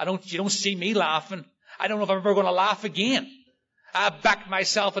laughing. You don't see me laughing. I don't know if I'm ever going to laugh again. I've backed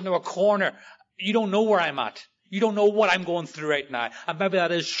myself into a corner. You don't know where I'm at. You don't know what I'm going through right now. And maybe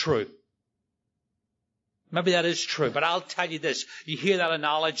that is true. Maybe that is true. But I'll tell you this. You hear that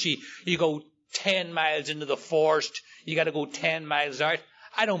analogy. You go 10 miles into the forest. You got to go 10 miles out.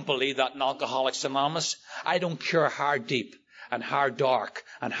 I don't believe that in Alcoholics Anonymous. I don't care how deep and how dark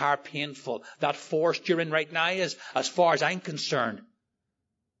and how painful that forest you're in right now is, as far as I'm concerned.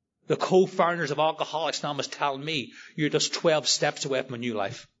 The co-founders of Alcoholics Anonymous tell me you're just 12 steps away from a new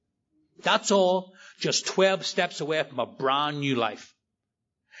life. That's all. Just 12 steps away from a brand new life.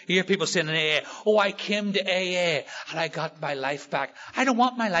 You hear people saying in AA, oh, I came to AA and I got my life back. I don't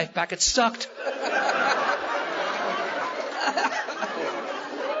want my life back. It sucked.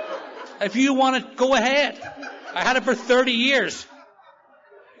 If you want it, go ahead. I had it for 30 years.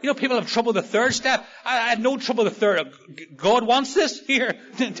 You know, people have trouble with the third step. I had no trouble with the third. God wants this? Here,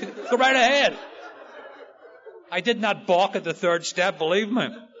 go right ahead. I did not balk at the third step, believe me.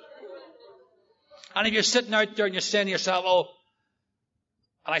 And if you're sitting out there and you're saying to yourself, oh,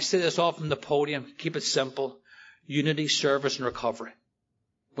 and I say this off from the podium, keep it simple. Unity, service, and recovery.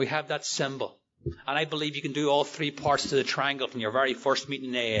 We have that symbol. And I believe you can do all 3 parts to the triangle from your very first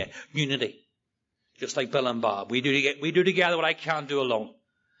meeting in AA. Unity. Just like Bill and Bob. We do together what I can't do alone.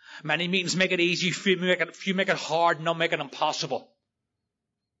 Many meetings make it easy, few make it hard, none make it impossible.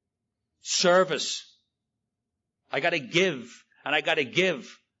 Service. I got to give, and I got to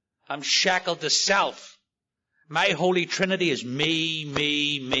give. I'm shackled to self. My Holy Trinity is me,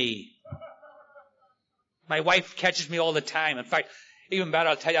 me, me. My wife catches me all the time. In fact, even better,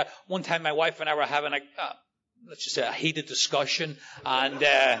 I'll tell you, one time my wife and I were having let's just say a heated discussion, and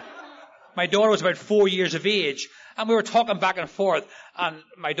my daughter was about 4 years of age, and we were talking back and forth, and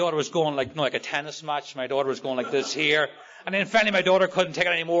my daughter was going like a tennis match. My daughter was going like this here, and then finally my daughter couldn't take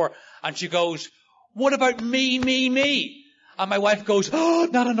it anymore, and she goes, what about me, me, me? And my wife goes, oh,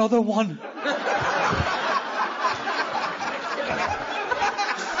 not another one.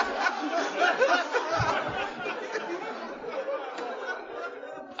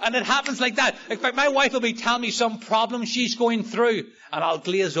 And it happens like that. In fact, my wife will be telling me some problem she's going through, and I'll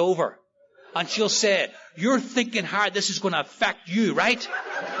glaze over. And she'll say, you're thinking hard, this is going to affect you, right?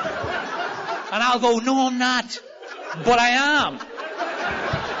 And I'll go, no, I'm not. But I am.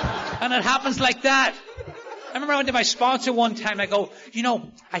 And it happens like that. I remember I went to my sponsor one time, and I go,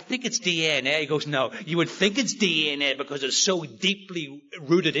 I think it's DNA. He goes, no, you would think it's DNA because it's so deeply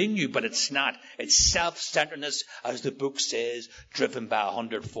rooted in you, but it's not. It's self-centeredness, as the book says, driven by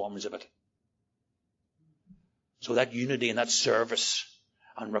 100 forms of it. So that unity and that service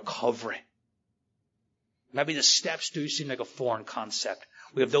and recovery. Maybe the steps do seem like a foreign concept.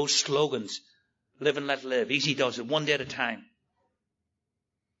 We have those slogans, live and let live, easy does it, one day at a time.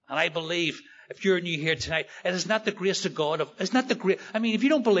 And I believe if you're new here tonight, it is not the grace of God. It's not the grace. I mean, if you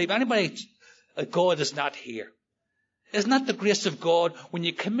don't believe anybody, God is not here. It's not the grace of God when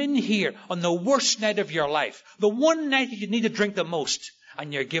you come in here on the worst night of your life, the one night that you need to drink the most,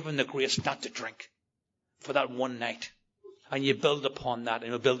 and you're given the grace not to drink for that one night. And you build upon that,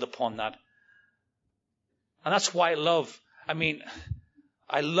 and you build upon that. And that's why I love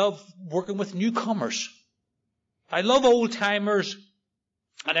working with newcomers. I love old-timers,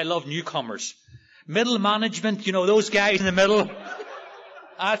 and I love newcomers. Middle management, those guys in the middle.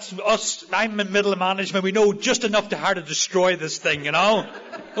 That's us. I'm in middle management. We know just enough to how to destroy this thing,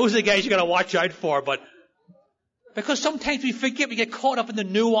 Those are the guys you got to watch out for. But because sometimes we forget, we get caught up in the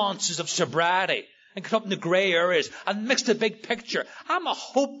nuances of sobriety and caught up in the grey areas and mix the big picture. I'm a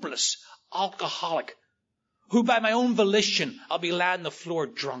hopeless alcoholic who by my own volition I'll be lying on the floor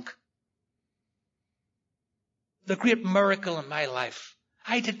drunk. The great miracle in my life,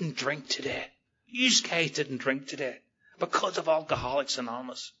 I didn't drink today. You guys didn't drink today because of Alcoholics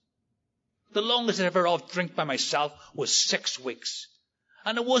Anonymous. The longest I ever off drink by myself was 6 weeks.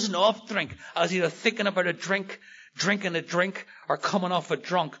 And it wasn't off drink. I was either thinking about a drink, drinking a drink, or coming off a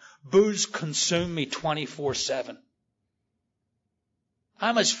drunk. Booze consumed me 24/7.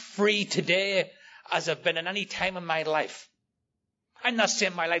 I'm as free today as I've been in any time in my life. I'm not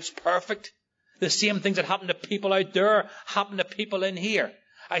saying my life's perfect. The same things that happen to people out there happen to people in here.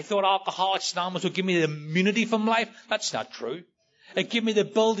 I thought Alcoholics Anonymous would give me the immunity from life. That's not true. It gave me the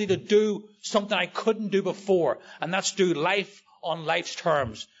ability to do something I couldn't do before, and that's do life on life's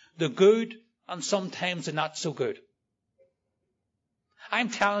terms. The good and sometimes the not so good. I'm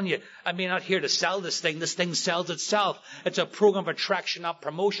telling you, I'm not here to sell this thing. This thing sells itself. It's a program of attraction, not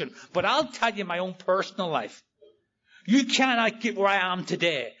promotion. But I'll tell you my own personal life. You cannot get where I am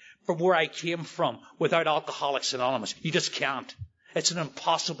today from where I came from without Alcoholics Anonymous. You just can't. It's an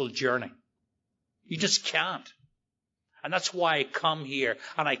impossible journey. You just can't. And that's why I come here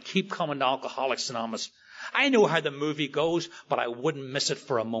and I keep coming to Alcoholics Anonymous. I know how the movie goes, but I wouldn't miss it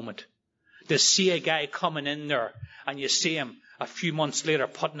for a moment. To see a guy coming in there and you see him a few months later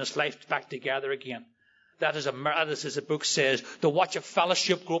putting his life back together again. That is, as the book says, to watch a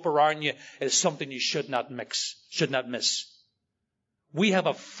fellowship group around you is something you should not miss. We have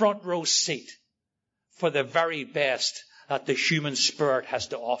a front row seat for the very best that the human spirit has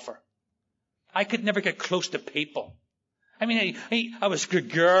to offer. I could never get close to people. I was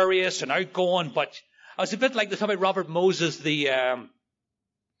gregarious and outgoing, but I was a bit like the somebody Robert Moses, the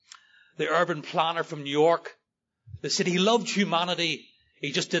urban planner from New York. They said he loved humanity,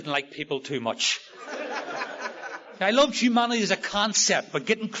 he just didn't like people too much. I loved humanity as a concept, but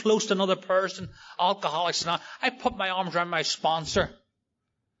getting close to another person, Alcoholics Anonymous, I put my arms around my sponsor,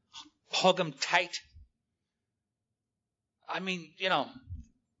 hug him tight.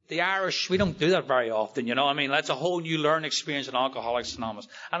 The Irish, we don't do that very often, That's a whole new learning experience in Alcoholics Anonymous.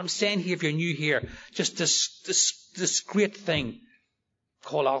 And I'm saying here, if you're new here, just this great thing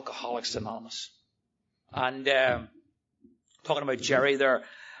called Alcoholics Anonymous. And talking about Jerry there,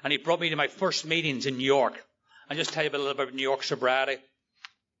 and he brought me to my first meetings in New York. I'll just tell you a little bit about New York sobriety.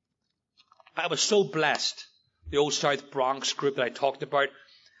 I was so blessed. The old South Bronx group that I talked about.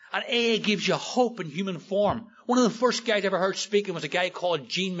 And AA gives you hope in human form. One of the first guys I ever heard speaking was a guy called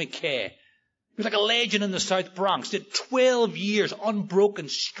Gene McQ. He was like a legend in the South Bronx. Did 12 years unbroken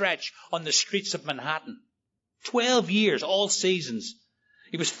stretch on the streets of Manhattan. 12 years, all seasons.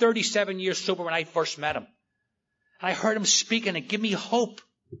 He was 37 years sober when I first met him. And I heard him speaking and it gave me hope.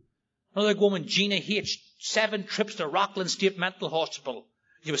 Another woman, Gina H., 7 trips to Rockland State Mental Hospital.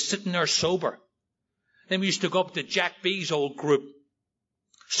 She was sitting there sober. Then we used to go up to Jack B's old group,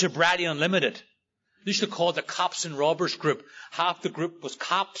 Sobriety Unlimited. They used to call it the Cops and Robbers group. Half the group was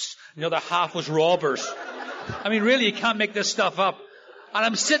cops, and the other half was robbers. Really, you can't make this stuff up. And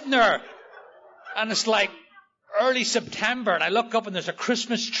I'm sitting there, and it's like early September, and I look up and there's a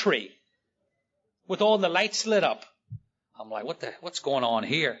Christmas tree with all the lights lit up. I'm like, what's going on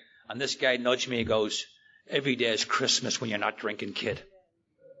here? And this guy nudged me and goes, every day is Christmas when you're not drinking, kid.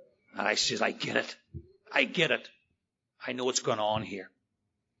 And I says, I get it. I know what's going on here.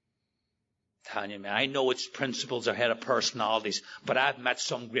 Telling you, man, I know its principles are ahead of personalities, but I've met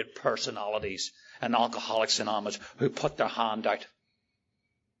some great personalities in Alcoholics Anonymous who put their hand out.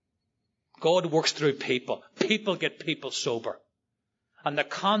 God works through people. People get people sober. And the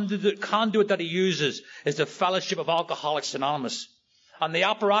conduit that he uses is the fellowship of Alcoholics Anonymous. And the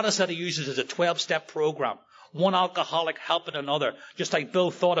apparatus that he uses is a 12-step program. One alcoholic helping another. Just like Bill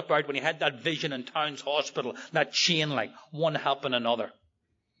thought about when he had that vision in Towns Hospital, that chain like one helping another.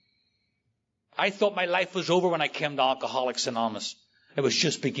 I thought my life was over when I came to Alcoholics Anonymous. It was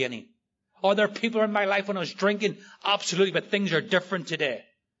just beginning. Are there people in my life when I was drinking? Absolutely, but things are different today.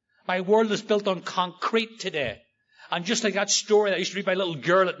 My world is built on concrete today. And just like that story that I used to read my little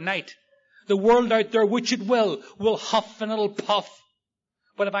girl at night, the world out there, which it will huff and it'll puff.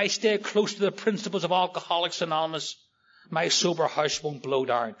 But if I stay close to the principles of Alcoholics Anonymous, my sober house won't blow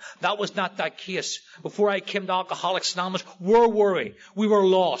down. That was not that case. Before I came to Alcoholics Anonymous, where were we? We were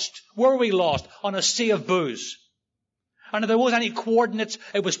lost. Where were we lost? On a sea of booze. And if there was any coordinates,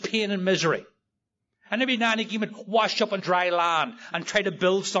 it was pain and misery. And every now and again we'd wash up on dry land and try to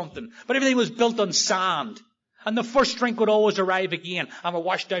build something. But everything was built on sand. And the first drink would always arrive again, and we're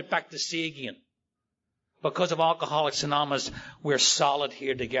washed out back to sea again. Because of Alcoholics Anonymous, we're solid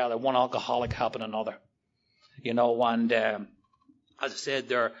here together, one alcoholic helping another. You know, and as I said,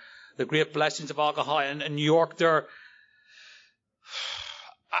 there are the great blessings of alcohol. In New York,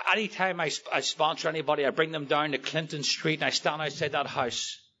 any time I sponsor anybody, I bring them down to Clinton Street, and I stand outside that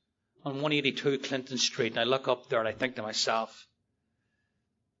house on 182 Clinton Street, and I look up there, and I think to myself,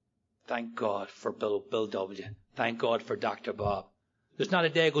 thank God for Bill W. Thank God for Dr. Bob. There's not a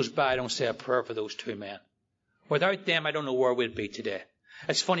day goes by I don't say a prayer for those two men. Without them, I don't know where we'd be today.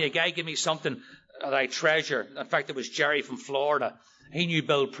 It's funny, a guy gave me something that I treasure. In fact, it was Jerry from Florida. He knew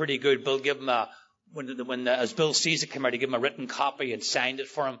Bill pretty good. Bill gave him as Bill Caesar came out, he gave him a written copy and signed it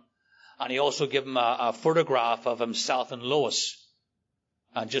for him. And he also gave him a photograph of himself and Lois.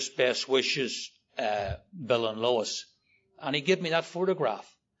 And just best wishes, Bill and Lois. And he gave me that photograph.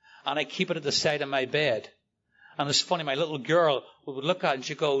 And I keep it at the side of my bed. And it's funny, my little girl would look at it and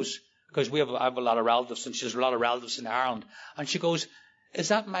she goes, because I have a lot of relatives, and she has a lot of relatives in Ireland. And she goes, is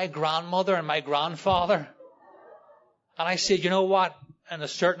that my grandmother and my grandfather? And I said, you know what? In a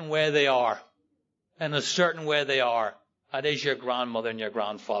certain way they are. In a certain way they are. That is your grandmother and your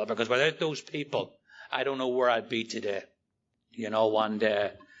grandfather. Because without those people, I don't know where I'd be today. You know, and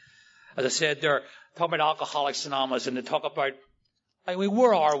as I said, they're talking about Alcoholics Anonymous, and they talk about,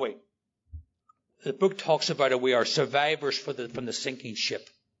 where are we? The book talks about it. We are survivors from the sinking ship.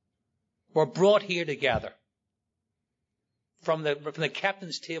 We're brought here together. From the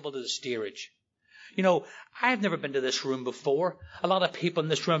captain's table to the steerage. You know, I've never been to this room before. A lot of people in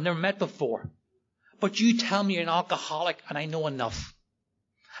this room I've never met before. But you tell me you're an alcoholic, and I know enough.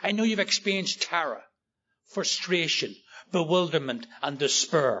 I know you've experienced terror, frustration, bewilderment, and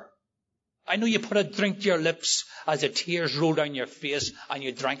despair. I know you put a drink to your lips as the tears roll down your face, and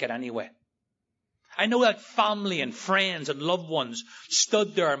you drank it anyway. I know that family and friends and loved ones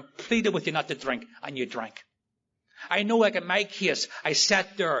stood there and pleaded with you not to drink, and you drank. I know, like in my case, I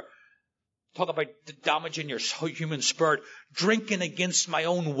sat there, talk about the damage in your human spirit, drinking against my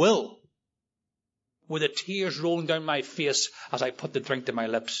own will, with the tears rolling down my face as I put the drink to my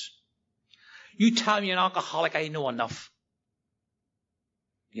lips. You tell me you're an alcoholic, I know enough.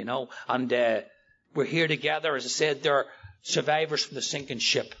 You know, and we're here together, as I said, they're survivors from the sinking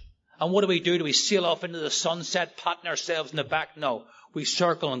ship. And what do? Do we sail off into the sunset, patting ourselves in the back? No. We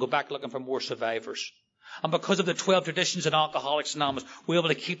circle and go back looking for more survivors. And because of the 12 traditions in Alcoholics Anonymous, we're able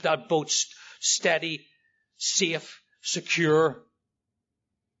to keep that boat steady, safe, secure.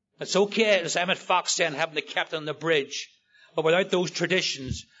 It's okay, as Emmett Fox said, having the captain on the bridge. But without those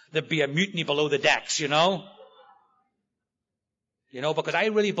traditions, there'd be a mutiny below the decks, you know? You know, because I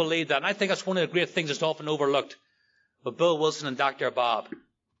really believe that. And I think that's one of the great things that's often overlooked with Bill Wilson and Dr. Bob.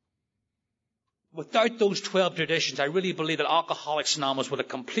 Without those 12 traditions, I really believe that Alcoholics Anonymous would have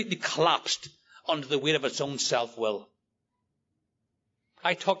completely collapsed under the weight of its own self-will.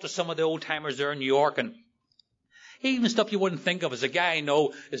 I talked to some of the old-timers there in New York, and even stuff you wouldn't think of. As a guy I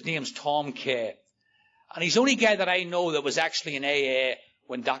know, his name's Tom Kay. And he's the only guy that I know that was actually in AA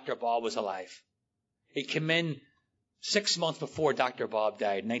when Dr. Bob was alive. He came in 6 months before Dr. Bob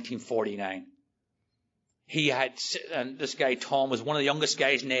died, 1949. And this guy Tom was one of the youngest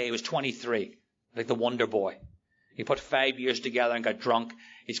guys in AA. He was 23. Like the Wonder Boy. He put 5 years together and got drunk.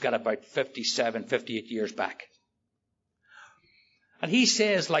 He's got about 57, 58 years back. And he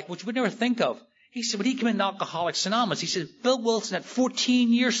says, which we'd never think of. He said, when he came into Alcoholics Anonymous, he said, Bill Wilson had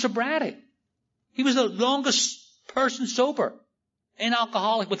 14 years sobriety. He was the longest person sober in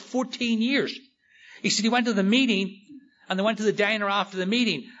alcoholic with 14 years. He said he went to the meeting, and they went to the diner after the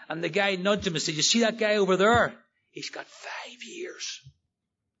meeting, and the guy nudged him and said, you see that guy over there? He's got 5 years.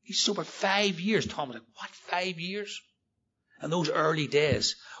 He's sober 5 years. Tom was like, what, 5 years? And those early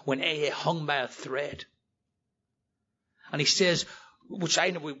days when AA hung by a thread. And he says, which I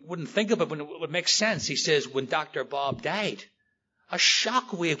know we wouldn't think of it, but it would make sense. He says, when Dr. Bob died, a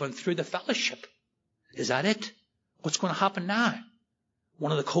shockwave went through the fellowship. Is that it? What's going to happen now?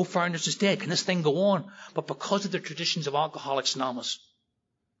 One of the co-founders is dead. Can this thing go on? But because of the traditions of Alcoholics Anonymous.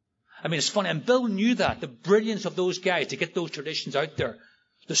 I mean, it's funny. And Bill knew that. The brilliance of those guys to get those traditions out there.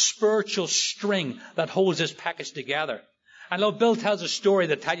 The spiritual string that holds this package together. I love Bill tells a story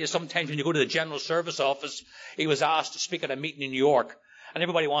that tells you sometimes when you go to the general service office, he was asked to speak at a meeting in New York. And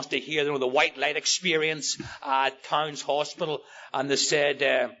everybody wants to hear, the white light experience at Towns Hospital. And they said,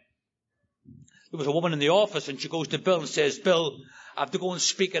 there was a woman in the office and she goes to Bill and says, Bill, I have to go and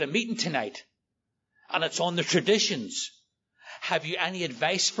speak at a meeting tonight. And it's on the traditions. Have you any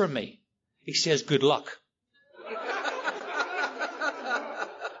advice for me? He says, good luck.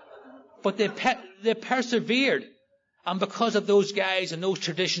 But they persevered. And because of those guys and those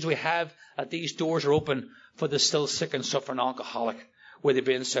traditions we have, these doors are open for the still sick and suffering alcoholic, whether they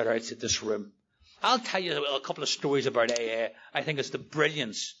be inside or outside this room. I'll tell you a couple of stories about AA. I think it's the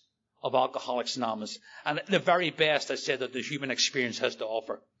brilliance of Alcoholics Anonymous. And the very best, I said, that the human experience has to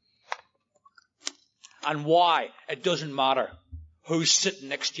offer. And why? It doesn't matter who's sitting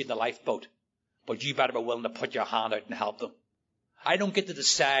next to you in the lifeboat. But you better be willing to put your hand out and help them. I don't get to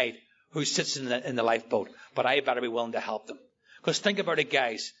decide who sits in the lifeboat, but I better be willing to help them. Because think about it,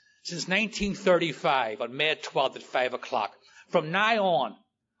 guys. Since 1935, on May 12th at 5 o'clock, from now on,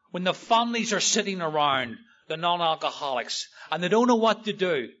 when the families are sitting around the non-alcoholics, and they don't know what to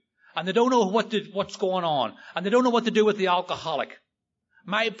do, and they don't know what's going on, and they don't know what to do with the alcoholic,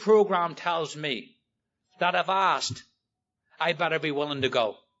 my program tells me that if asked, I better be willing to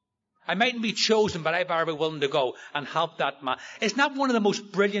go. I mightn't be chosen, but I better be willing to go and help that man. It's not one of the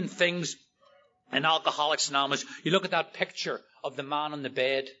most brilliant things in Alcoholics Anonymous. You look at that picture of the man on the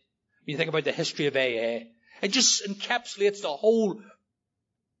bed. You think about the history of AA. It just encapsulates the whole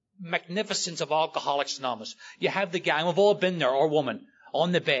magnificence of Alcoholics Anonymous. You have the guy, and we've all been there, or woman,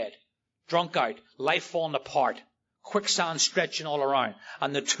 on the bed, drunk out, life falling apart, quicksand stretching all around,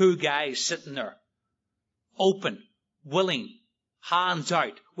 and the two guys sitting there, open, willing, hands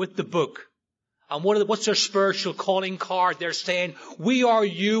out, with the book. And what's their spiritual calling card? They're saying, we are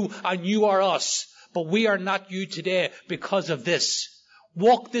you and you are us, but we are not you today because of this.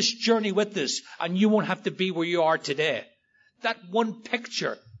 Walk this journey with us, and you won't have to be where you are today. That one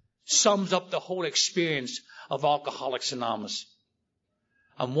picture sums up the whole experience of Alcoholics Anonymous.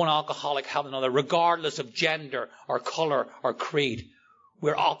 And one alcoholic helping another, regardless of gender or colour or creed.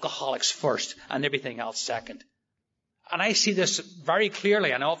 We're alcoholics first and everything else second. And I see this very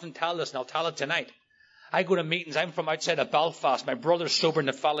clearly, and I often tell this, and I'll tell it tonight. I go to meetings. I'm from outside of Belfast. My brother's sober in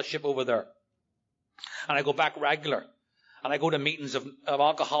the fellowship over there. And I go back regular. And I go to meetings of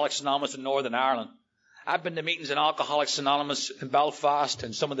Alcoholics Anonymous in Northern Ireland. I've been to meetings in Alcoholics Anonymous in Belfast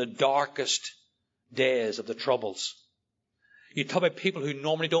in some of the darkest days of the Troubles. You talk about people who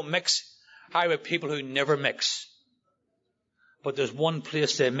normally don't mix. I about people who never mix. But there's one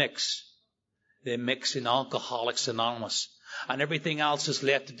place they mix. They mix in Alcoholics Anonymous. And everything else is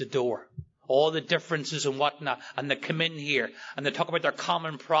left at the door. All the differences and whatnot. And they come in here. And they talk about their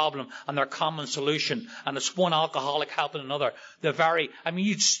common problem and their common solution. And it's one alcoholic helping another.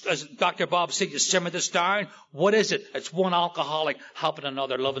 As Dr. Bob said, you simmer this down. What is it? It's one alcoholic helping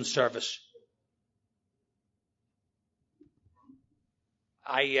another, love and service.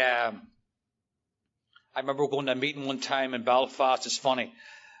 I remember going to a meeting one time in Belfast. It's funny.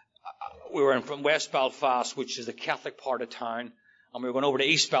 We were from West Belfast, which is the Catholic part of town, and we were going over to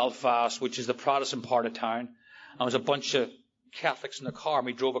East Belfast, which is the Protestant part of town. And there was a bunch of Catholics in the car, and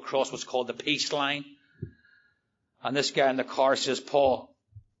we drove across what's called the Peace Line. And this guy in the car says, Paul,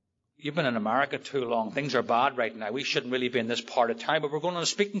 you've been in America too long. Things are bad right now. We shouldn't really be in this part of town, but we're going on a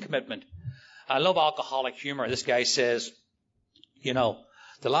speaking commitment. I love alcoholic humor. This guy says,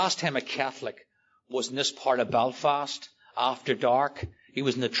 the last time a Catholic was in this part of Belfast after dark, he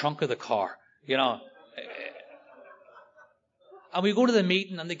was in the trunk of the car, And we go to the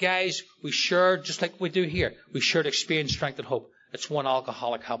meeting, and the guys, we shared, just like we do here, we shared experience, strength, and hope. It's one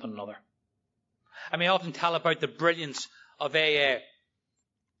alcoholic helping another. I often tell about the brilliance of AA,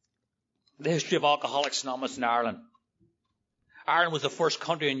 the history of Alcoholics Anonymous in Ireland. Ireland was the first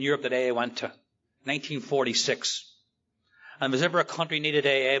country in Europe that AA went to, 1946. And if there was ever a country needed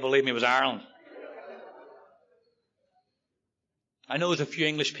AA, believe me, it was Ireland. I know there's a few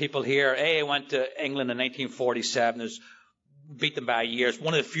English people here. AA went to England in 1947. There's beat them by years.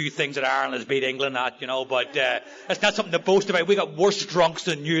 One of the few things that Ireland has beat England at, but it's not something to boast about. We got worse drunks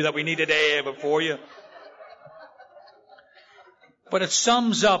than you that we needed AA before you. But it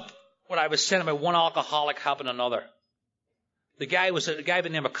sums up what I was saying about one alcoholic helping another. The guy was a guy by the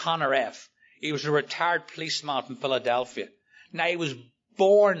name of Connor F. He was a retired policeman from Philadelphia. Now, he was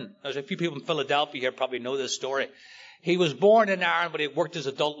born, there's a few people in Philadelphia here probably know this story. He was born in Ireland, but he worked his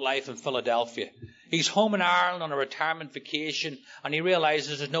adult life in Philadelphia. He's home in Ireland on a retirement vacation, and he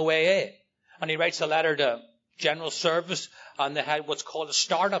realizes there's no AA. And he writes a letter to General Service, and they had what's called a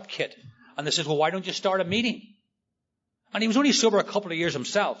startup kit. And they says, well, why don't you start a meeting? And he was only sober a couple of years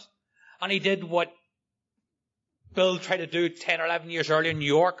himself. And he did what Bill tried to do 10 or 11 years earlier in New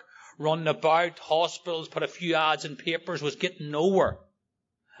York, running about hospitals, put a few ads in papers, was getting nowhere.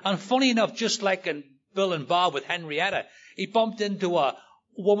 And funny enough, just like in Bill and Bob with Henrietta, he bumped into a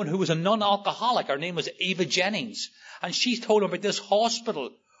woman who was a non-alcoholic. Her name was Eva Jennings. And she told him about this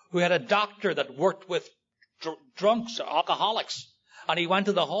hospital who had a doctor that worked with drunks or alcoholics. And he went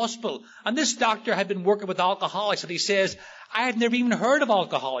to the hospital. And this doctor had been working with alcoholics. And he says, I had never even heard of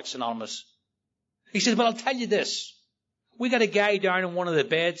Alcoholics Anonymous. He says, well, I'll tell you this. We got a guy down in one of the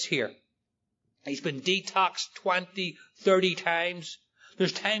beds here. He's been detoxed 20, 30 times.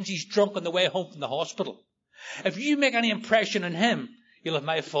 There's times he's drunk on the way home from the hospital. If you make any impression on him, you'll have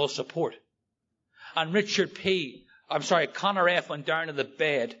my full support. And Connor F. went down to the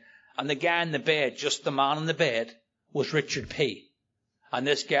bed, and the guy in the bed, just the man in the bed, was Richard P. And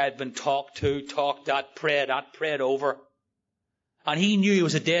this guy had been talked at, prayed over. And he knew he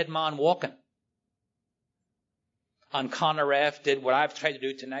was a dead man walking. And Connor F. did what I've tried to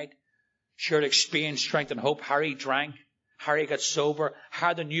do tonight. Shared experience, strength, and hope. Harry drank. Harry got sober.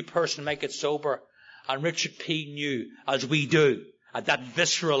 How the new person might get sober. And Richard P. knew, as we do, at that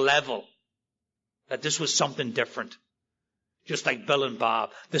visceral level, that this was something different. Just like Bill and Bob.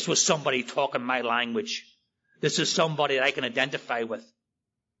 This was somebody talking my language. This is somebody that I can identify with.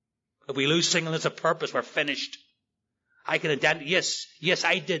 If we lose singleness of purpose, we're finished. I can identify, yes,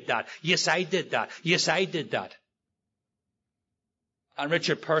 I did that. Yes, I did that. Yes, I did that. And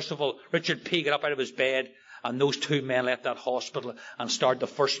Richard P. got up out of his bed, and those two men left that hospital and started the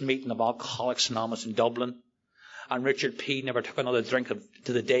first meeting of Alcoholics Anonymous in Dublin. And Richard P. never took another drink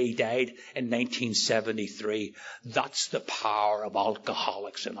to the day he died in 1973. That's the power of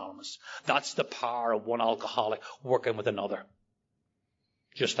Alcoholics Anonymous. That's the power of one alcoholic working with another.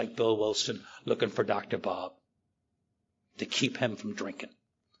 Just like Bill Wilson looking for Dr. Bob to keep him from drinking.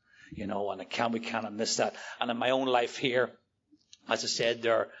 You know, and we cannot miss that. And in my own life here, as I said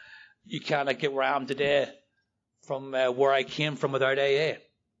there, you cannot get where I am today from where I came from without AA.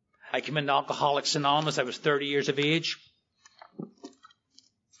 I came into Alcoholics Anonymous. I was 30 years of age.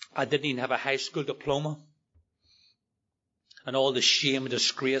 I didn't even have a high school diploma. And all the shame and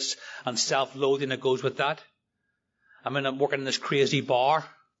disgrace and self-loathing that goes with that. I'm working in this crazy bar.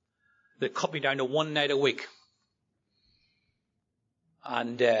 They cut me down to one night a week.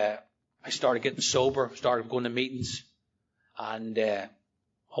 And I started getting sober, started going to meetings. And a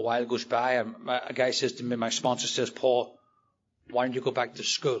while goes by, and a guy says to me, my sponsor says, Paul, why don't you go back to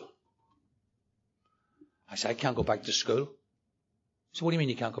school? I said, I can't go back to school. He said, what do you mean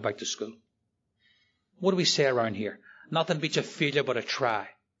you can't go back to school? What do we say around here? Nothing beats a failure but a try.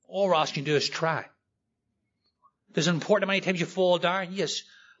 All we're asking you to do is try. Is it important how many times you fall down? Yes.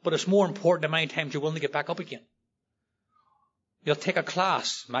 But it's more important how many times you're willing to get back up again. You'll take a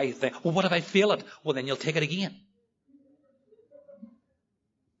class. My thing, well, what if I fail it? Well, then you'll take it again.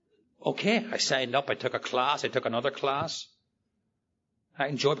 Okay, I signed up. I took a class. I took another class. I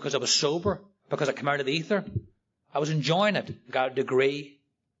enjoyed it because I was sober, because I came out of the ether. I was enjoying it. Got a degree,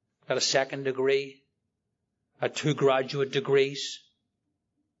 got a second degree, had 2 graduate degrees.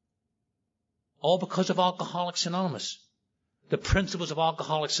 All because of Alcoholics Anonymous. The principles of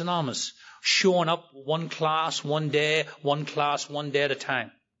Alcoholics Anonymous. Showing up one class, one day at a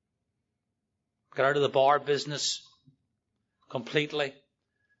time. Got out of the bar business completely.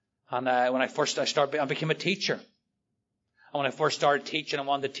 And when I became a teacher. And when I first started teaching, I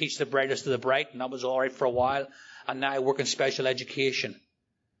wanted to teach the brightest of the bright, and that was all right for a while. And now I work in special education.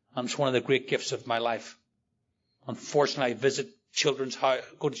 And it's one of the great gifts of my life. Unfortunately, I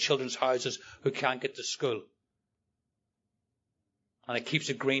go to children's houses who can't get to school. And it keeps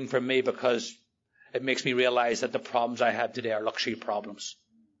it green for me because it makes me realize that the problems I have today are luxury problems.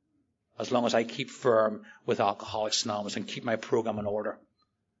 As long as I keep firm with Alcoholics Anonymous and keep my program in order.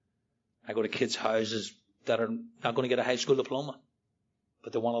 I go to kids' houses that are not going to get a high school diploma,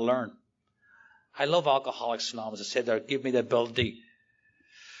 but they want to learn. I love Alcoholics Anonymous. I said they give me the ability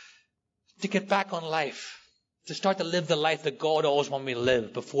to get back on life, to start to live the life that God always wanted me to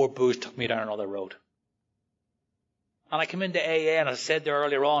live before booze took me down another road. And I came into AA, and I said there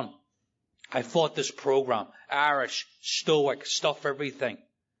earlier on, I fought this program, Irish, Stoic, stuff everything.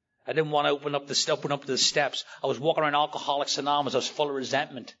 I didn't want to open up to the steps. I was walking around Alcoholics Anonymous. I was full of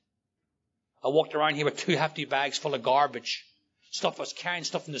resentment. I walked around here with 2 hefty bags full of garbage, Stuff I was carrying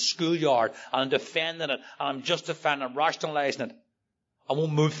stuff in the schoolyard, and I'm defending it, and I'm justifying it, I'm rationalizing it. I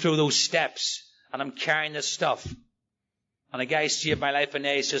won't move through those steps, and I'm carrying this stuff. And a guy saved my life, and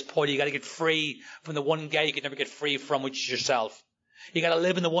he says, Paul, you got to get free from the one guy you can never get free from, which is yourself. You got to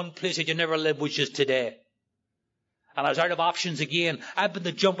live in the one place that you never lived, which is today. And I was out of options again. I've been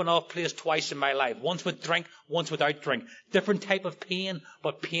the jumping off place twice in my life. Once with drink, once without drink. Different type of pain,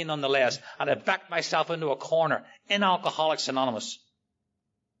 but pain nonetheless. And I backed myself into a corner in Alcoholics Anonymous.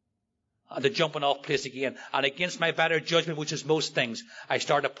 And the jumping off place again. And against my better judgment, which is most things, I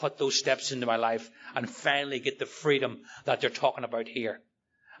started to put those steps into my life and finally get the freedom that they're talking about here.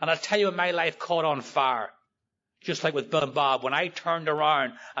 And I'll tell you, when my life caught on fire, just like with Bill and Bob, when I turned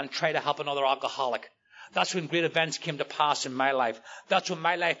around and tried to help another alcoholic, that's when great events came to pass in my life. That's when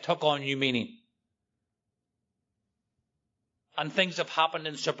my life took on new meaning. And things have happened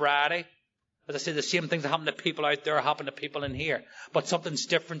in sobriety. As I say, the same things that happen to people out there happen to people in here. But something's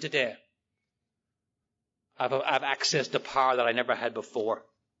different today. I've accessed the power that I never had before.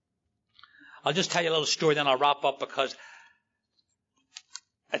 I'll just tell you a little story, then I'll wrap up, because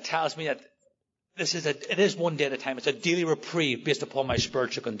it tells me that it is one day at a time. It's a daily reprieve based upon my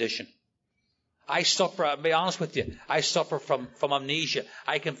spiritual condition. I suffer, I'll be honest with you, I suffer from amnesia.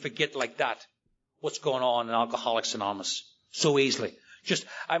 I can forget like that what's going on in Alcoholics Anonymous so easily. There's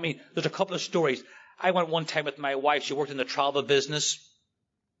a couple of stories. I went one time with my wife. She worked in the travel business.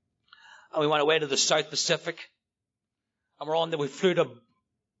 And we went away to the South Pacific. And we flew to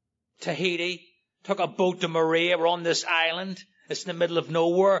Tahiti, took a boat to Maria. We're on this island. It's in the middle of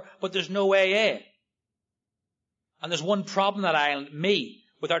nowhere, but there's no AA. And there's one problem on that island, me,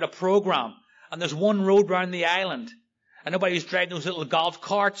 without a program. And there's one road round the island. And nobody's driving those little golf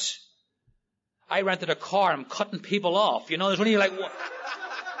carts. I rented a car. I'm cutting people off. There's only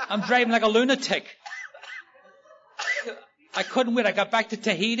I'm driving like a lunatic. I couldn't wait. I got back to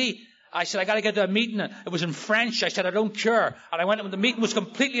Tahiti. I said, I got to get to a meeting. It was in French. I said, I don't care. And I went, and the meeting was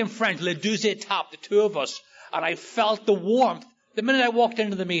completely in French. Le deux étapes, the two of us. And I felt the warmth the minute I walked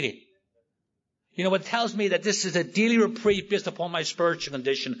into the meeting. It tells me that this is a daily reprieve based upon my spiritual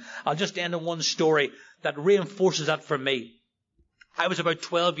condition. I'll just end on one story that reinforces that for me. I was about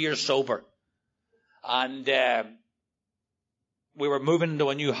 12 years sober. And we were moving into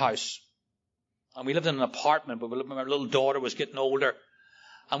a new house. And we lived in an apartment, but my little daughter was getting older.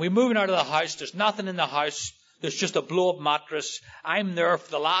 And we're moving out of the house. There's nothing in the house. There's just a blow-up mattress. I'm there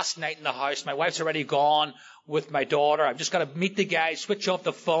for the last night in the house. My wife's already gone with my daughter. I've just got to meet the guy, switch off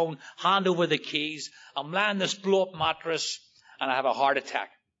the phone, hand over the keys. I'm laying this blow-up mattress, and I have a heart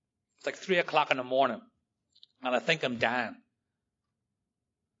attack. It's like 3 o'clock in the morning, and I think I'm dying.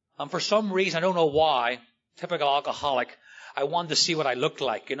 And for some reason, I don't know why, typical alcoholic, I wanted to see what I looked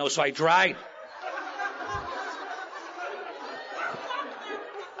like, so I dragged.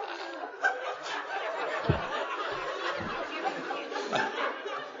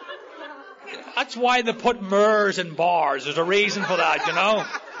 That's why they put mirrors in bars. There's a reason for that, And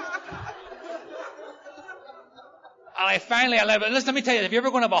I finally, listen, let me tell you, if you're ever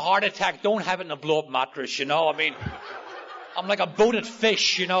going to have a heart attack, don't have it in a blow-up mattress, I'm like a boated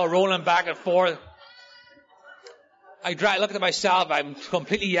fish, rolling back and forth. I look at myself, I'm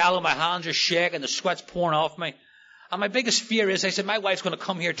completely yellow, my hands are shaking, the sweat's pouring off me. And my biggest fear is, I said, my wife's going to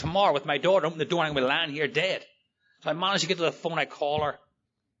come here tomorrow with my daughter, open the door, and I'm going to land here dead. So I managed to get to the phone, I call her.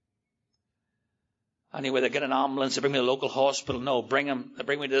 Anyway, they get an ambulance, they bring me to the local hospital. No, they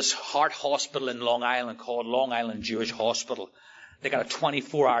bring me to this heart hospital in Long Island called Long Island Jewish Hospital. They got a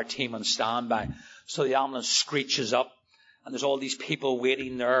 24-hour team on standby. So the ambulance screeches up, and there's all these people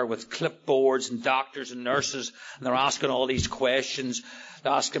waiting there with clipboards and doctors and nurses, and they're asking all these questions.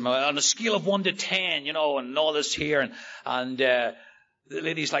 They're asking on a scale of 1 to 10, and all this here, and the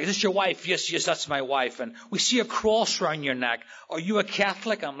lady's like, is this your wife? Yes, that's my wife. And we see a cross around your neck. Are you a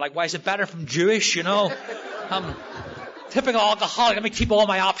Catholic? I'm like, why is it better from Jewish, I'm typical alcoholic. Let me keep all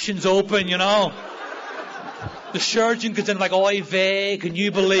my options open, The surgeon comes in like, oy vey, can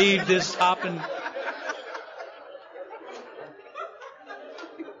you believe this happened?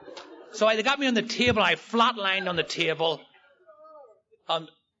 So they got me on the table, and I flatlined on the table.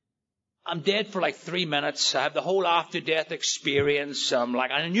 I'm dead for like 3 minutes. I have the whole after-death experience. I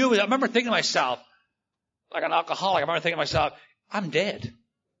remember thinking to myself, like an alcoholic, I remember thinking to myself, I'm dead.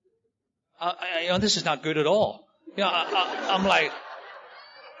 This is not good at all. I'm like,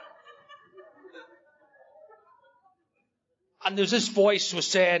 and there's this voice was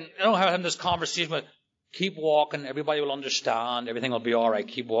saying, I'm having this conversation with, keep walking, everybody will understand, everything will be all right,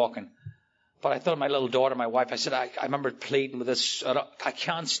 keep walking. But I thought of my little daughter, my wife. I said, I remember pleading with this. I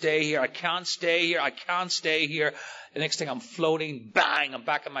can't stay here. I can't stay here. I can't stay here. The next thing I'm floating, bang, I'm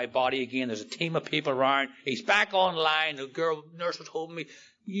back in my body again. There's a team of people around. He's back online. The nurse was holding me.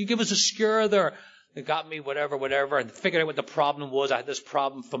 You give us a scare there. They got me, whatever, and figured out what the problem was. I had this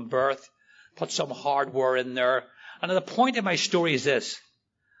problem from birth. Put some hardware in there. And the point of my story is this.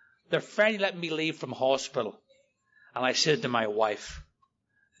 They're finally letting me leave from hospital. And I said to my wife,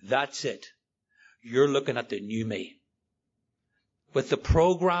 that's it. You're looking at the new me. With the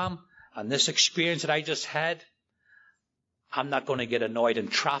program and this experience that I just had, I'm not going to get annoyed in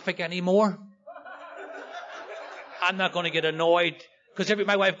traffic anymore. I'm not going to get annoyed because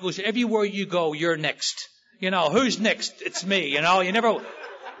my wife goes, everywhere you go, you're next. You know, who's next? It's me, you know, you never...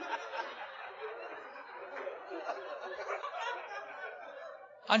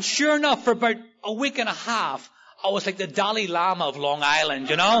 And sure enough, for about a week and a half, I was like the Dalai Lama of Long Island,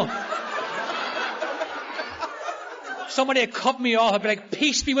 you know. Somebody had cut me off. I'd be like,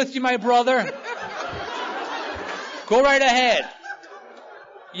 peace be with you, my brother. Go right ahead.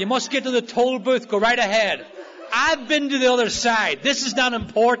 You must get to the toll booth. Go right ahead. I've been to the other side. This is not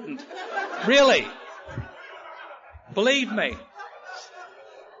important. Really. Believe me.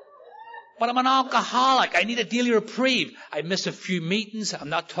 But I'm an alcoholic. I need a daily reprieve. I miss a few meetings. I'm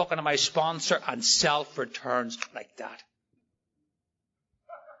not talking to my sponsor, and self-returns like that.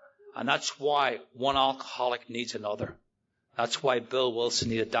 And that's why one alcoholic needs another. That's why Bill Wilson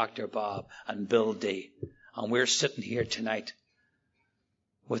needed Dr. Bob and Bill D. And we're sitting here tonight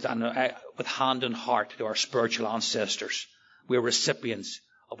with hand and heart to our spiritual ancestors. We're recipients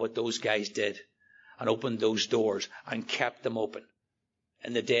of what those guys did and opened those doors and kept them open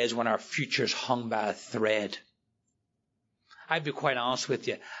in the days when our futures hung by a thread. I'd be quite honest with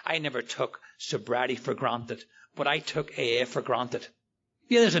you. I never took sobriety for granted, but I took AA for granted.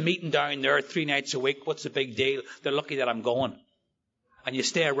 Yeah, there's a meeting down there 3 nights a week. What's the big deal? They're lucky that I'm going. And you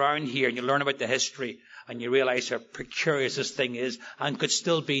stay around here and you learn about the history and you realize how precarious this thing is and could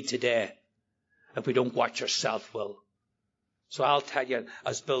still be today if we don't watch our self-will. So I'll tell you,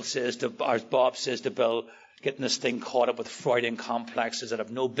 as Bob says to Bill, getting this thing caught up with Freudian complexes that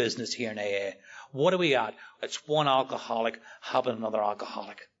have no business here in AA. What are we at? It's one alcoholic having another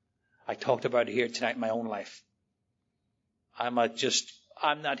alcoholic. I talked about it here tonight in my own life. I'm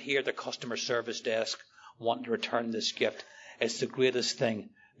not here at the customer service desk wanting to return this gift. It's the greatest thing,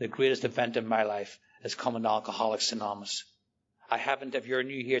 the greatest event in my life is coming to Alcoholics Anonymous. If you're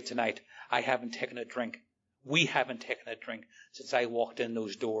new here tonight, I haven't taken a drink. We haven't taken a drink since I walked in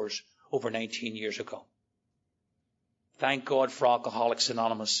those doors over 19 years ago. Thank God for Alcoholics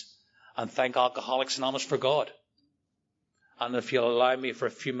Anonymous, and thank Alcoholics Anonymous for God. And if you'll allow me for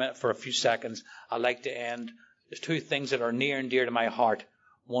a few seconds, I'd like to end. There's 2 things that are near and dear to my heart.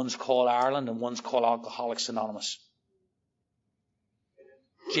 One's called Ireland and one's called Alcoholics Anonymous.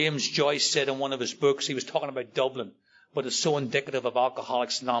 James Joyce said in one of his books, he was talking about Dublin, but it's so indicative of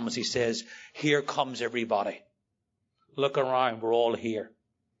Alcoholics Anonymous. He says, here comes everybody. Look around, we're all here.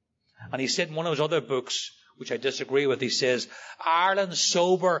 And he said in one of his other books, which I disagree with, he says, Ireland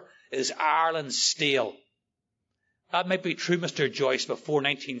sober is Ireland stale. That might be true, Mr. Joyce, before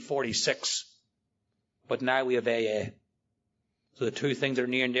 1946. But now we have AA. So the 2 things that are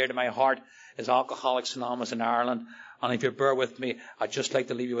near and dear to my heart is Alcoholics Anonymous in Ireland. And if you bear with me, I'd just like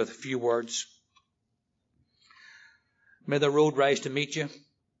to leave you with a few words. May the road rise to meet you.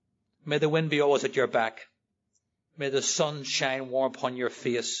 May the wind be always at your back. May the sun shine warm upon your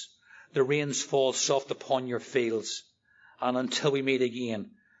face. The rains fall soft upon your fields. And until we meet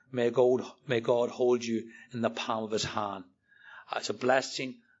again, may God hold you in the palm of his hand. It's a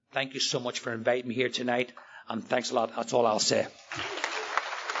blessing. Thank you so much for inviting me here tonight. And thanks a lot. That's all I'll say.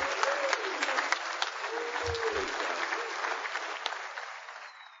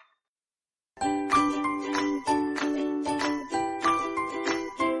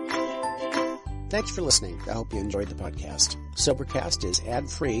 Thanks for listening. I hope you enjoyed the podcast. Sobercast is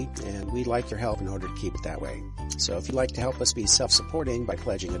ad-free, and we'd like your help in order to keep it that way. So if you'd like to help us be self-supporting by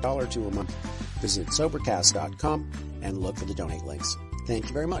pledging $1 or $2 a month, visit Sobercast.com and look for the donate links. Thank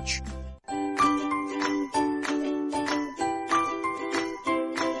you very much.